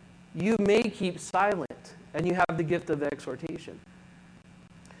you may keep silent and you have the gift of exhortation.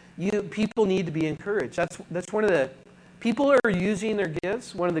 People need to be encouraged. That's one of the people are using their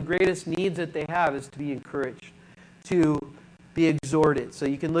gifts. One of the greatest needs that they have is to be encouraged, to be exhorted. So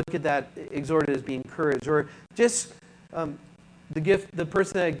you can look at that exhorted as being encouraged, or just the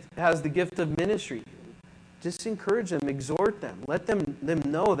person that has the gift of ministry. Just encourage them, exhort them, let them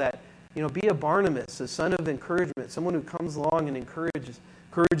know that be a Barnabas, a son of encouragement, someone who comes along and encourages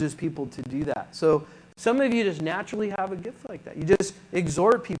people to do that. So some of you just naturally have a gift like that. You just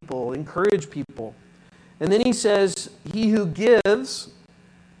exhort people, encourage people. And then he says, he who gives,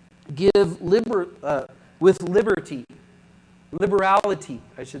 with liberality,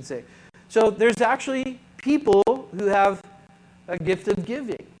 I should say. So there's actually people who have a gift of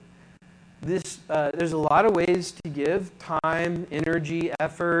giving. There's a lot of ways to give: time, energy,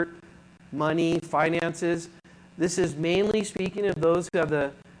 effort, money, finances. This is mainly speaking of those who have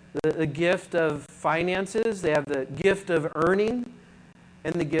the gift of finances. They have the gift of earning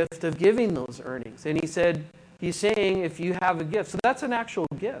and the gift of giving those earnings. And he's saying if you have a gift, so that's an actual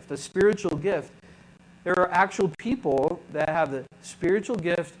gift, a spiritual gift. There are actual people that have the spiritual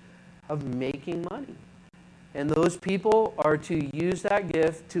gift of making money. And those people are to use that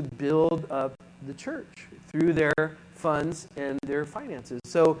gift to build up the church through their funds and their finances.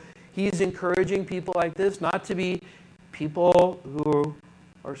 So he's encouraging people like this not to be people who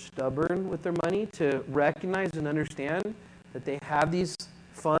are stubborn with their money, to recognize and understand that they have these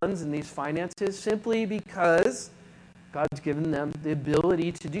funds and these finances simply because God's given them the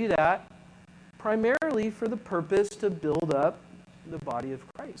ability to do that, primarily for the purpose to build up the body of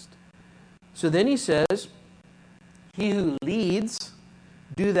Christ. So then he says, he who leads,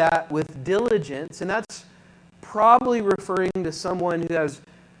 do that with diligence. And that's probably referring to someone who has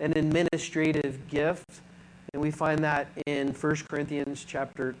an administrative gift. And we find that in 1 Corinthians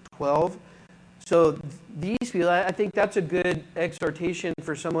chapter 12. So these people, I think that's a good exhortation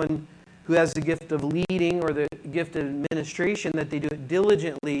for someone who has the gift of leading or the gift of administration, that they do it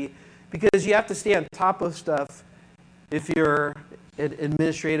diligently, because you have to stay on top of stuff if you're an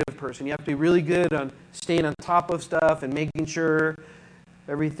administrative person. You have to be really good on staying on top of stuff and making sure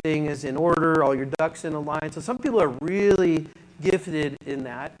everything is in order, all your ducks in a line. So some people are really gifted in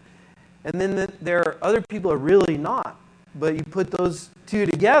that. And then there are other people who are really not. But you put those two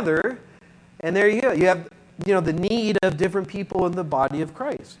together, and there you go. You have the need of different people in the body of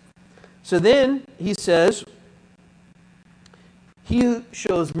Christ. So then he says, he who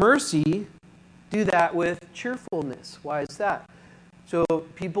shows mercy, do that with cheerfulness. Why is that? So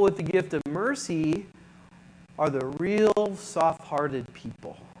people with the gift of mercy are the real soft-hearted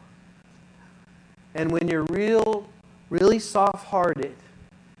people. And when you're really soft-hearted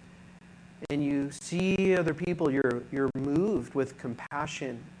and you see other people, you're moved with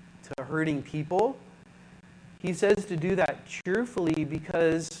compassion to hurting people, he says to do that cheerfully,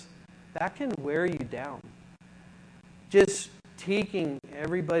 because that can wear you down. Just taking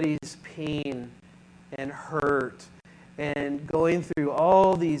everybody's pain and hurt and going through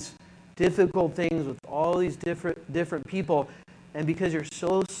all these difficult things with all these different people, and because you're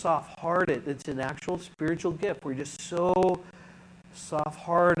so soft-hearted, it's an actual spiritual gift. We're just so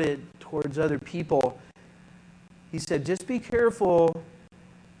soft-hearted towards other people. He said, just be careful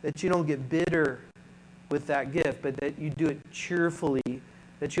that you don't get bitter with that gift, but that you do it cheerfully,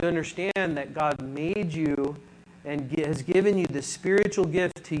 that you understand that God made you and has given you the spiritual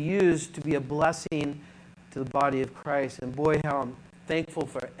gift to use to be a blessing to the body of Christ. And boy, how I'm thankful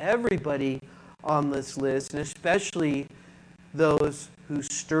for everybody on this list, and especially those who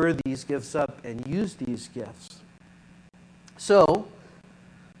stir these gifts up and use these gifts. So,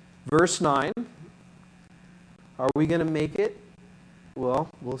 verse 9, are we going to make it? Well,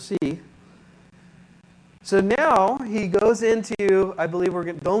 we'll see. So now he goes into, I believe we're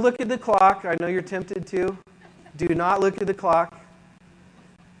going to, don't look at the clock. I know you're tempted to. Do not look at the clock.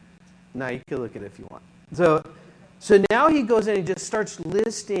 No, you can look at it if you want. So now he goes in and just starts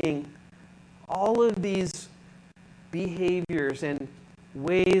listing all of these behaviors and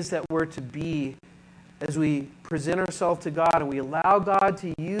ways that we're to be as we present ourselves to God and we allow God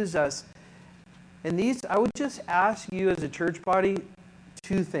to use us. And these, I would just ask you as a church body,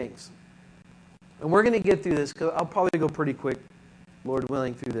 two things. And we're going to get through this, because I'll probably go pretty quick, Lord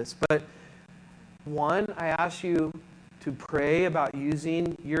willing, through this. But one, I ask you to pray about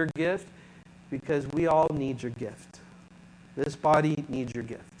using your gift, because we all need your gift. This body needs your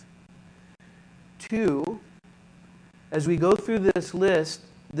gift. Two, as we go through this list,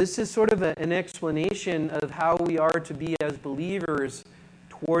 this is sort of an explanation of how we are to be as believers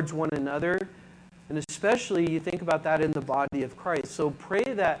towards one another. And especially, you think about that in the body of Christ. So pray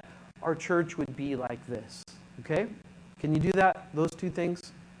that our church would be like this. Okay? Can you do that? Those two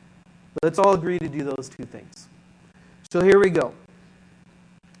things? Let's all agree to do those two things. So here we go.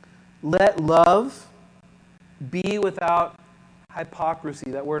 Let love be without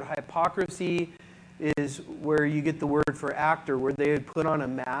hypocrisy. That word hypocrisy is where you get the word for actor, where they would put on a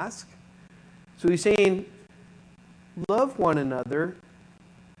mask. So he's saying, love one another,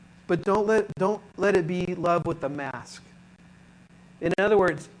 but don't let it be love with a mask. In other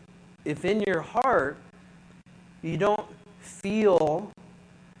words, if in your heart you don't feel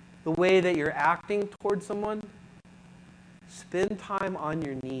the way that you're acting towards someone, spend time on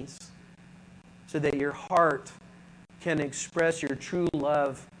your knees so that your heart can express your true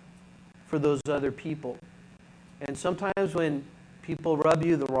love for those other people. And sometimes when people rub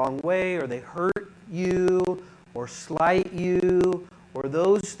you the wrong way, or they hurt you, or slight you, or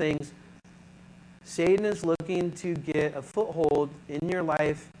those things, Satan is looking to get a foothold in your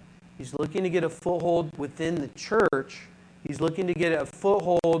life. He's looking to get a foothold within the church. He's looking to get a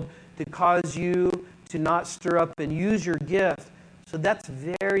foothold to cause you to not stir up and use your gift. So that's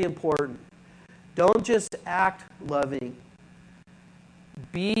very important. Don't just act loving.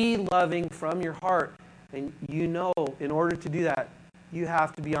 Be loving from your heart. And you know, in order to do that, you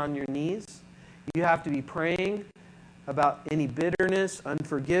have to be on your knees. You have to be praying about any bitterness,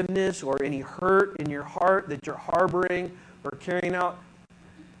 unforgiveness, or any hurt in your heart that you're harboring or carrying out.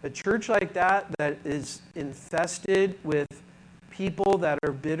 A church like that is infested with people that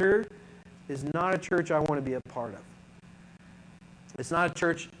are bitter is not a church I want to be a part of. It's not a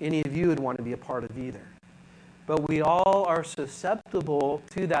church any of you would want to be a part of either. But we all are susceptible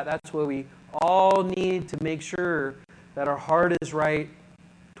to that. That's why we all need to make sure that our heart is right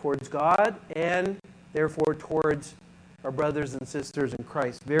towards God and therefore towards our brothers and sisters in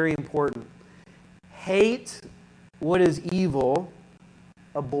Christ. Very important. Hate what is evil,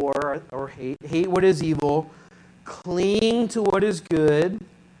 abhor or hate. Hate what is evil. Cling to what is good.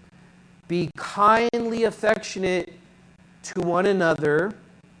 Be kindly affectionate to one another.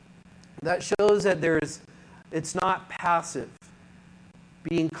 That shows that it's not passive.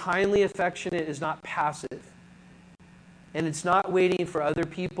 Being kindly affectionate is not passive. And it's not waiting for other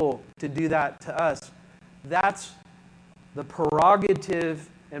people to do that to us. That's the prerogative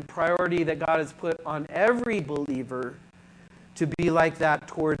and priority that God has put on every believer, to be like that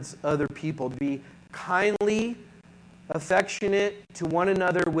towards other people. To be kindly affectionate to one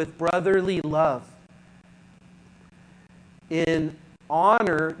another with brotherly love. In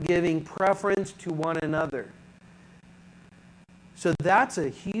honor, giving preference to one another. So that's a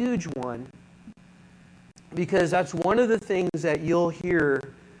huge one, because that's one of the things that you'll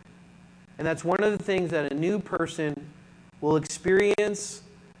hear, and that's one of the things that a new person will experience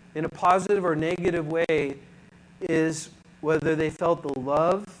in a positive or negative way, is whether they felt the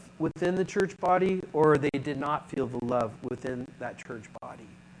love within the church body or they did not feel the love within that church body.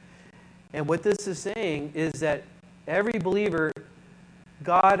 And what this is saying is that every believer,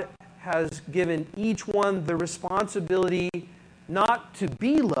 God has given each one the responsibility not to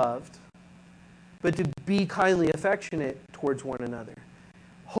be loved, but to be kindly affectionate towards one another.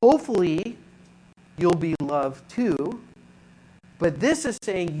 Hopefully, you'll be loved too, but this is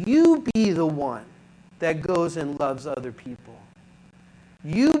saying you be the one that goes and loves other people.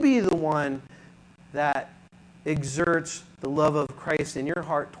 You be the one that exerts the love of Christ in your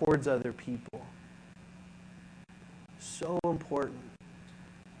heart towards other people. So important.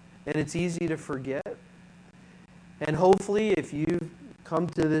 And it's easy to forget. And hopefully, if you've come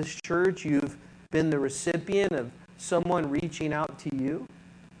to this church, you've been the recipient of someone reaching out to you.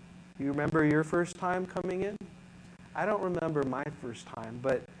 You remember your first time coming in? I don't remember my first time,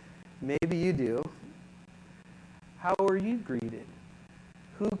 but maybe you do. How were you greeted?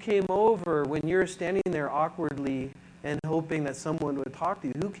 Who came over when you're standing there awkwardly and hoping that someone would talk to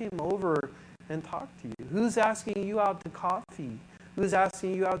you? Who came over and talked to you? Who's asking you out to coffee? Who's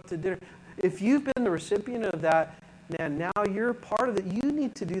asking you out to dinner? If you've been the recipient of that, man, now you're part of it. You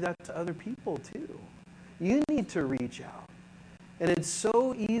need to do that to other people too. You need to reach out. And it's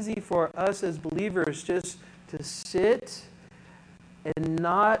so easy for us as believers just to sit and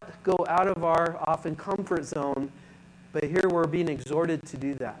not go out of our often comfort zone. But here we're being exhorted to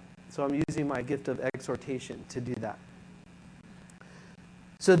do that. So I'm using my gift of exhortation to do that.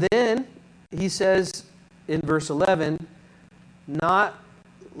 So then he says in verse 11, not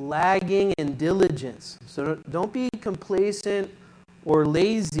lagging in diligence. So don't be complacent or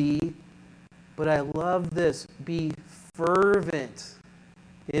lazy, but I love this. Be fervent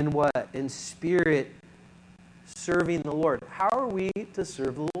in what? In spirit, serving the Lord. How are we to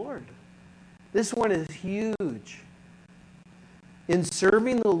serve the Lord? This one is huge. In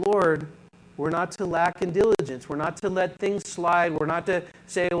serving the Lord, we're not to lack in diligence. We're not to let things slide. We're not to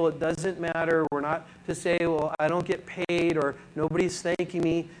say, well, it doesn't matter. We're not to say, well, I don't get paid or nobody's thanking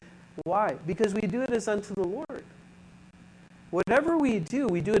me. Why? Because we do it as unto the Lord. Whatever we do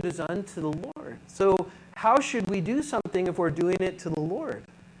it as unto the Lord. So how should we do something if we're doing it to the Lord?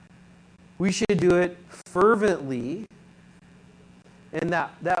 We should do it fervently. And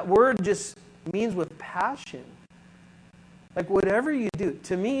that word just means with passion. Like whatever you do.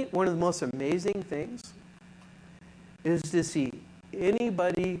 To me, one of the most amazing things is to see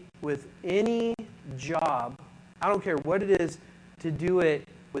anybody with any job, I don't care what it is, to do it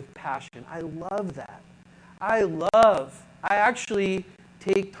with passion. I love that. I actually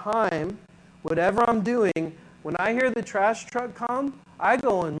take time, whatever I'm doing, when I hear the trash truck come, I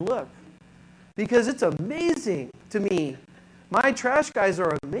go and look. Because it's amazing to me. My trash guys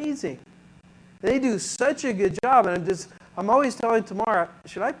are amazing. They do such a good job. And I'm always telling Tamara,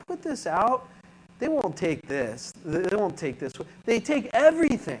 should I put this out? They won't take this. They won't take this. They take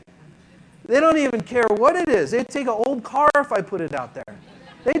everything. They don't even care what it is. They take an old car if I put it out there.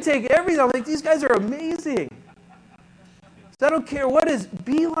 They take everything. I'm like, these guys are amazing. So I don't care what it is.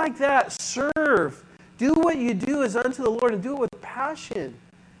 Be like that. Serve. Do what you do as unto the Lord and do it with passion.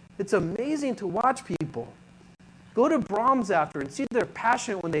 It's amazing to watch people. Go to Brahms after and see they're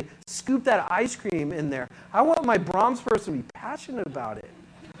passionate when they scoop that ice cream in there. I want my Brahms person to be passionate about it.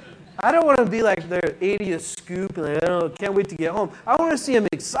 I don't want to be like they're 80 a scoop and can't wait to get home. I want to see them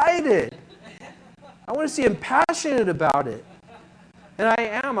excited. I want to see them passionate about it. And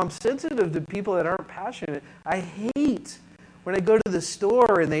I'm sensitive to people that aren't passionate. I hate when I go to the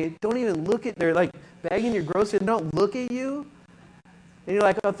store and they don't even look at, they're like bagging your groceries and don't look at you. And you're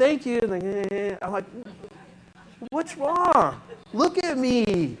like, oh, thank you. And I'm like, what's wrong? Look at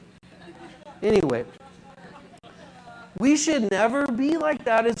me. Anyway, we should never be like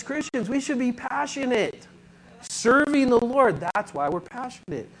that as Christians. We should be passionate. Serving the Lord, that's why we're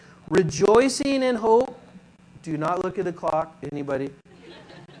passionate. Rejoicing in hope. Do not look at the clock, anybody.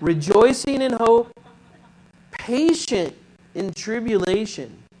 Rejoicing in hope. Patient in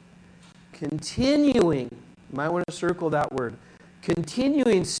tribulation. Continuing. You might want to circle that word.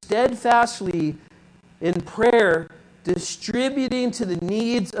 Continuing steadfastly in prayer, distributing to the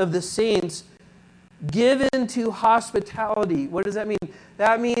needs of the saints, given to hospitality. What does that mean?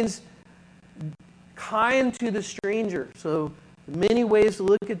 That means kind to the stranger. So many ways to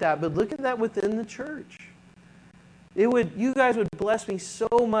look at that, but look at that within the church. You guys would bless me so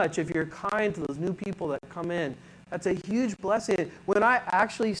much if you're kind to those new people that come in. That's a huge blessing. When I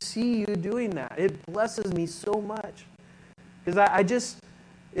actually see you doing that, it blesses me so much. Because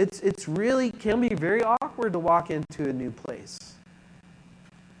it's really can be very awkward to walk into a new place.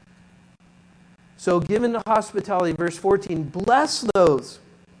 So given to hospitality, verse 14, bless those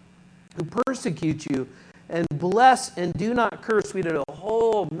who persecute you and bless and do not curse. We did a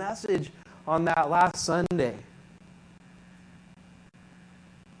whole message on that last Sunday.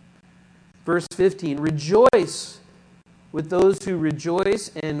 Verse 15, rejoice with those who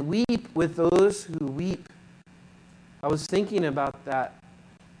rejoice and weep with those who weep. I was thinking about that.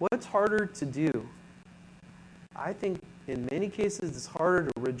 What's harder to do? I think in many cases it's harder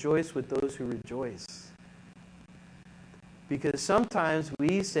to rejoice with those who rejoice. Because sometimes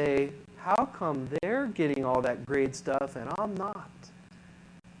we say, how come they're getting all that great stuff and I'm not?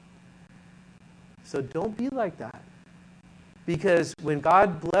 So don't be like that. Because when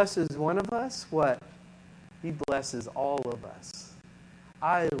God blesses one of us, what? He blesses all of us.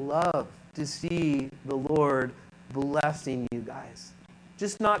 I love to see the Lord blessing you guys.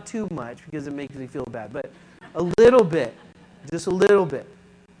 Just not too much because it makes me feel bad, but a little bit. Just a little bit.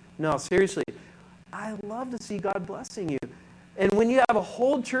 No, seriously. I love to see God blessing you. And when you have a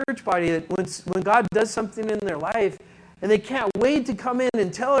whole church body, that when God does something in their life, and they can't wait to come in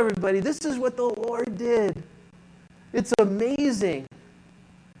and tell everybody, this is what the Lord did. It's amazing.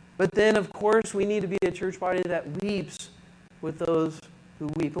 But then, of course, we need to be a church body that weeps with those who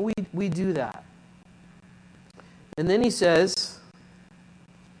weep. And we do that. And then he says,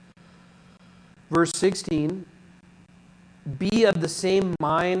 verse 16, be of the same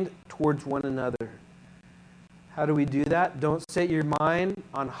mind towards one another. How do we do that? Don't set your mind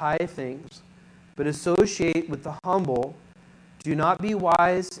on high things, but associate with the humble. Do not be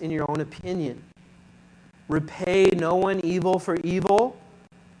wise in your own opinion. Repay no one evil for evil.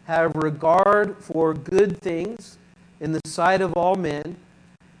 Have regard for good things in the sight of all men,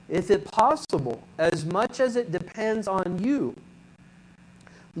 if it possible, as much as it depends on you.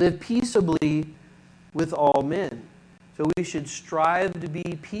 Live peaceably with all men. So we should strive to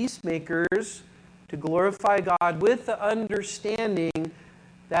be peacemakers, to glorify God with the understanding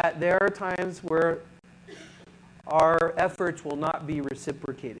that there are times where our efforts will not be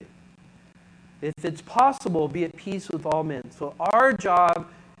reciprocated. If it's possible, be at peace with all men. So our job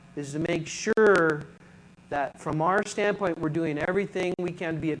is to make sure that from our standpoint, we're doing everything we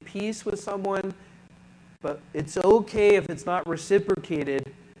can to be at peace with someone, but it's okay if it's not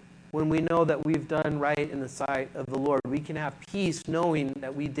reciprocated when we know that we've done right in the sight of the Lord. We can have peace knowing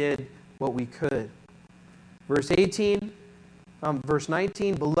that we did what we could. Verse 19,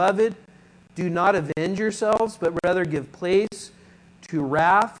 beloved, do not avenge yourselves, but rather give place to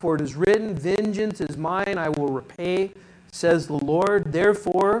wrath, for it is written, vengeance is mine, I will repay, says the Lord.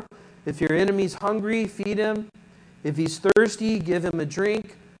 Therefore, if your enemy's hungry, feed him. If he's thirsty, give him a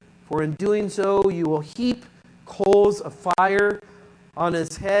drink. For in doing so, you will heap coals of fire on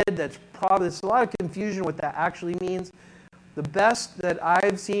his head. There's a lot of confusion what that actually means. The best that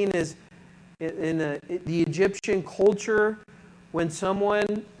I've seen is in the Egyptian culture, when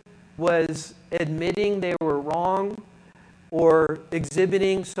someone was admitting they were wrong or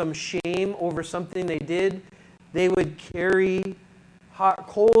exhibiting some shame over something they did, they would carry hot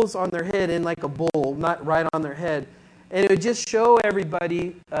coals on their head in like a bowl, not right on their head. And it would just show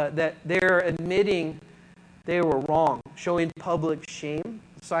everybody that they're admitting they were wrong, showing public shame,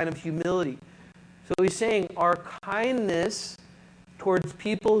 a sign of humility. So he's saying our kindness towards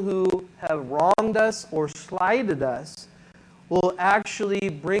people who have wronged us or slighted us will actually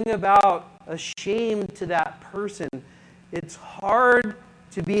bring about a shame to that person. It's hard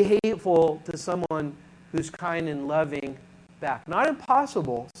to be hateful to someone who's kind and loving back. Not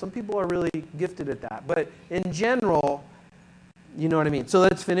impossible. Some people are really gifted at that. But in general, you know what I mean. So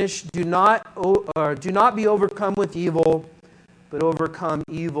let's finish. Do not be overcome with evil, but overcome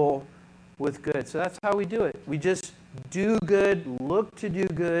evil with good. So that's how we do it. We just do good, look to do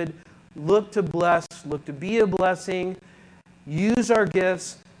good, look to bless, look to be a blessing, use our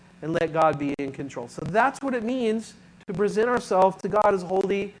gifts, and let God be in control. So that's what it means to present ourselves to God as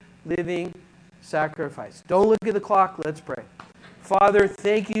holy, living sacrifice. Don't look at the clock. Let's pray. Father,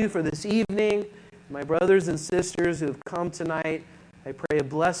 thank you for this evening. My brothers and sisters who have come tonight, I pray a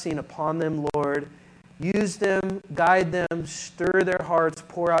blessing upon them, Lord. Use them, guide them, stir their hearts,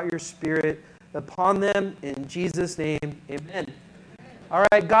 pour out your Spirit upon them. In Jesus' name, amen. All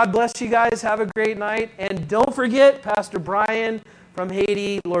right, God bless you guys. Have a great night. And don't forget, Pastor Brian from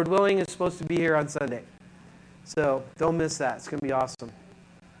Haiti, Lord willing, is supposed to be here on Sunday. So don't miss that. It's going to be awesome.